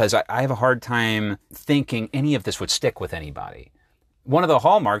 Because I have a hard time thinking any of this would stick with anybody. One of the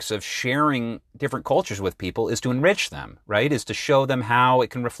hallmarks of sharing different cultures with people is to enrich them, right? Is to show them how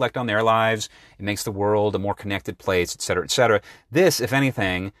it can reflect on their lives. It makes the world a more connected place, et cetera, et cetera. This, if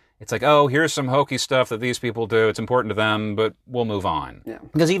anything, it's like, oh, here's some hokey stuff that these people do. It's important to them, but we'll move on. Yeah.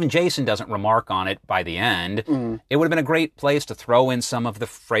 Because even Jason doesn't remark on it by the end. It would have been a great place to throw in some of the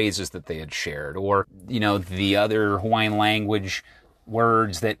phrases that they had shared or, the other Hawaiian language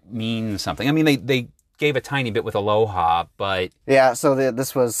words that mean something. I mean, they gave a tiny bit with aloha, but... Yeah, so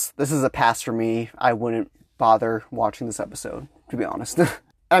this is a pass for me. I wouldn't bother watching this episode, to be honest.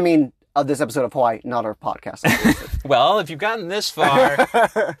 I mean... of this episode of Hawaii, not our podcast. Well, if you've gotten this far,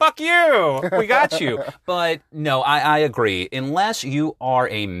 fuck you. We got you. But no, I agree. Unless you are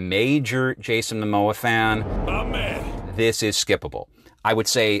a major Jason Momoa fan, this is skippable. I would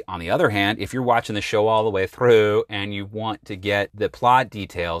say, on the other hand, if you're watching the show all the way through and you want to get the plot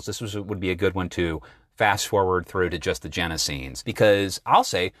details, this would be a good one to fast forward through to just the Jenna scenes. Because I'll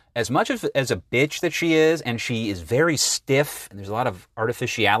say, as much as a bitch that she is, and she is very stiff, and there's a lot of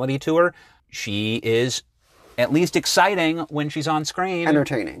artificiality to her, she is at least exciting when she's on screen.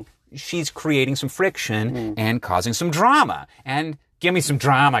 Entertaining. She's creating some friction and causing some drama. And give me some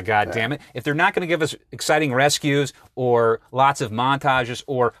drama, goddammit. If they're not going to give us exciting rescues or lots of montages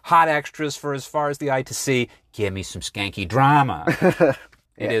or hot extras for as far as the eye to see, give me some skanky drama.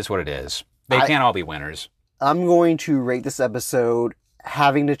 It is what it is. They can't all be winners. I'm going to rate this episode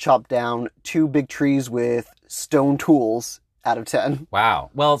having to chop down 2 big trees with stone tools out of 10. Wow.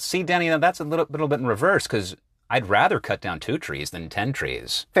 Well, see, Denny, that's a little bit in reverse because I'd rather cut down 2 trees than 10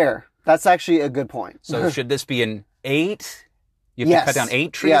 trees. Fair. That's actually a good point. So should this be an 8? You have to cut down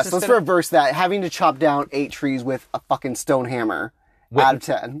 8 trees? Yes, let's reverse that. Having to chop down 8 trees with a fucking stone hammer out of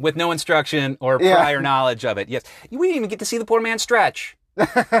 10. With no instruction or prior knowledge of it. Yes. We didn't even get to see the poor man stretch.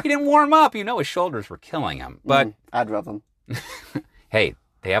 He didn't warm up. His shoulders were killing him. But I'd rub them. Hey,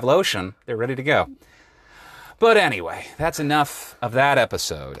 they have lotion. They're ready to go. But anyway, that's enough of that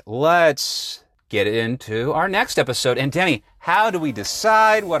episode. Let's get into our next episode. And Denny, how do we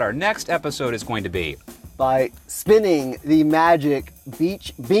decide what our next episode is going to be? By spinning the magic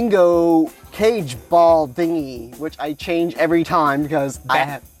beach bingo cage ball thingy, which I change every time because I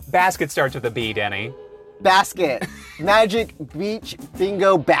have... Basket starts with a B, Denny. Basket. Magic beach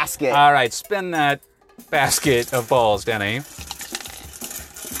bingo basket. All right, spin that basket of balls, Denny.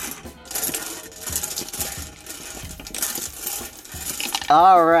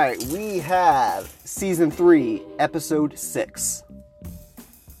 All right, we have Season 3, Episode 6.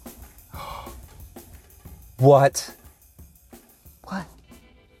 What? What?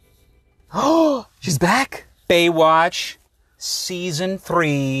 Oh, she's back? Baywatch, Season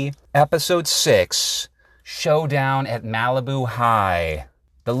 3, Episode 6, Showdown at Malibu High.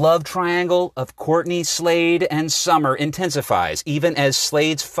 The love triangle of Courtney, Slade, and Summer intensifies even as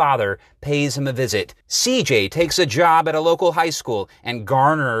Slade's father pays him a visit. CJ takes a job at a local high school, and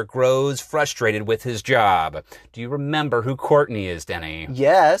Garner grows frustrated with his job. Do you remember who Courtney is, Denny?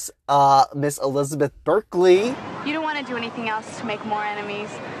 Yes, Miss Elizabeth Berkley. You don't want to do anything else to make more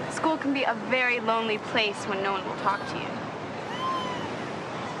enemies. School can be a very lonely place when no one will talk to you.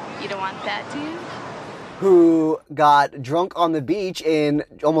 You don't want that, do you? Who got drunk on the beach and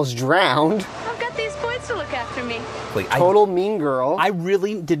almost drowned. I've got these boys to look after me. Total mean girl. I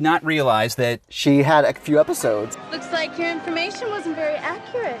really did not realize that she had a few episodes. Looks like your information wasn't very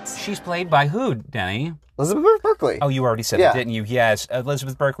accurate. She's played by who, Denny? Elizabeth Berkley. Oh, you already said it, didn't you? Yes,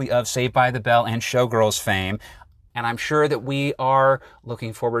 Elizabeth Berkley of Saved by the Bell and Showgirls fame. And I'm sure that we are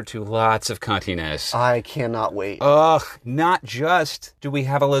looking forward to lots of cuntiness. I cannot wait. Ugh, not just do we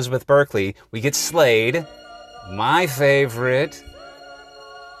have Elizabeth Berkley, we get Slade, my favorite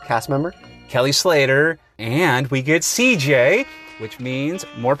cast member, Kelly Slater, and we get CJ, which means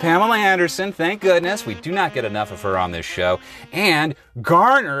more Pamela Anderson, thank goodness. We do not get enough of her on this show. And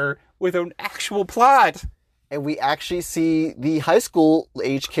Garner with an actual plot. And we actually see the high school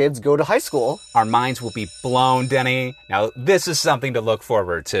age kids go to high school. Our minds will be blown, Denny. Now, this is something to look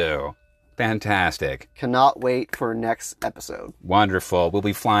forward to. Fantastic. Cannot wait for next episode. Wonderful. We'll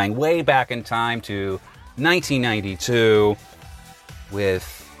be flying way back in time to 1992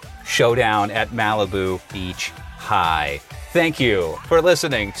 with Showdown at Malibu Beach High. Thank you for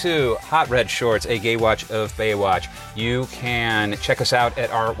listening to Hot Red Shorts, a gay watch of Baywatch. You can check us out at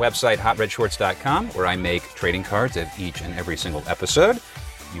our website, hotredshorts.com, where I make trading cards of each and every single episode.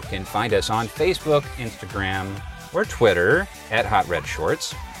 You can find us on Facebook, Instagram, or Twitter at Hot Red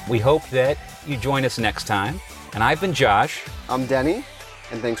Shorts. We hope that you join us next time. And I've been Josh. I'm Denny,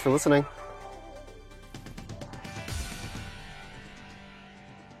 and thanks for listening.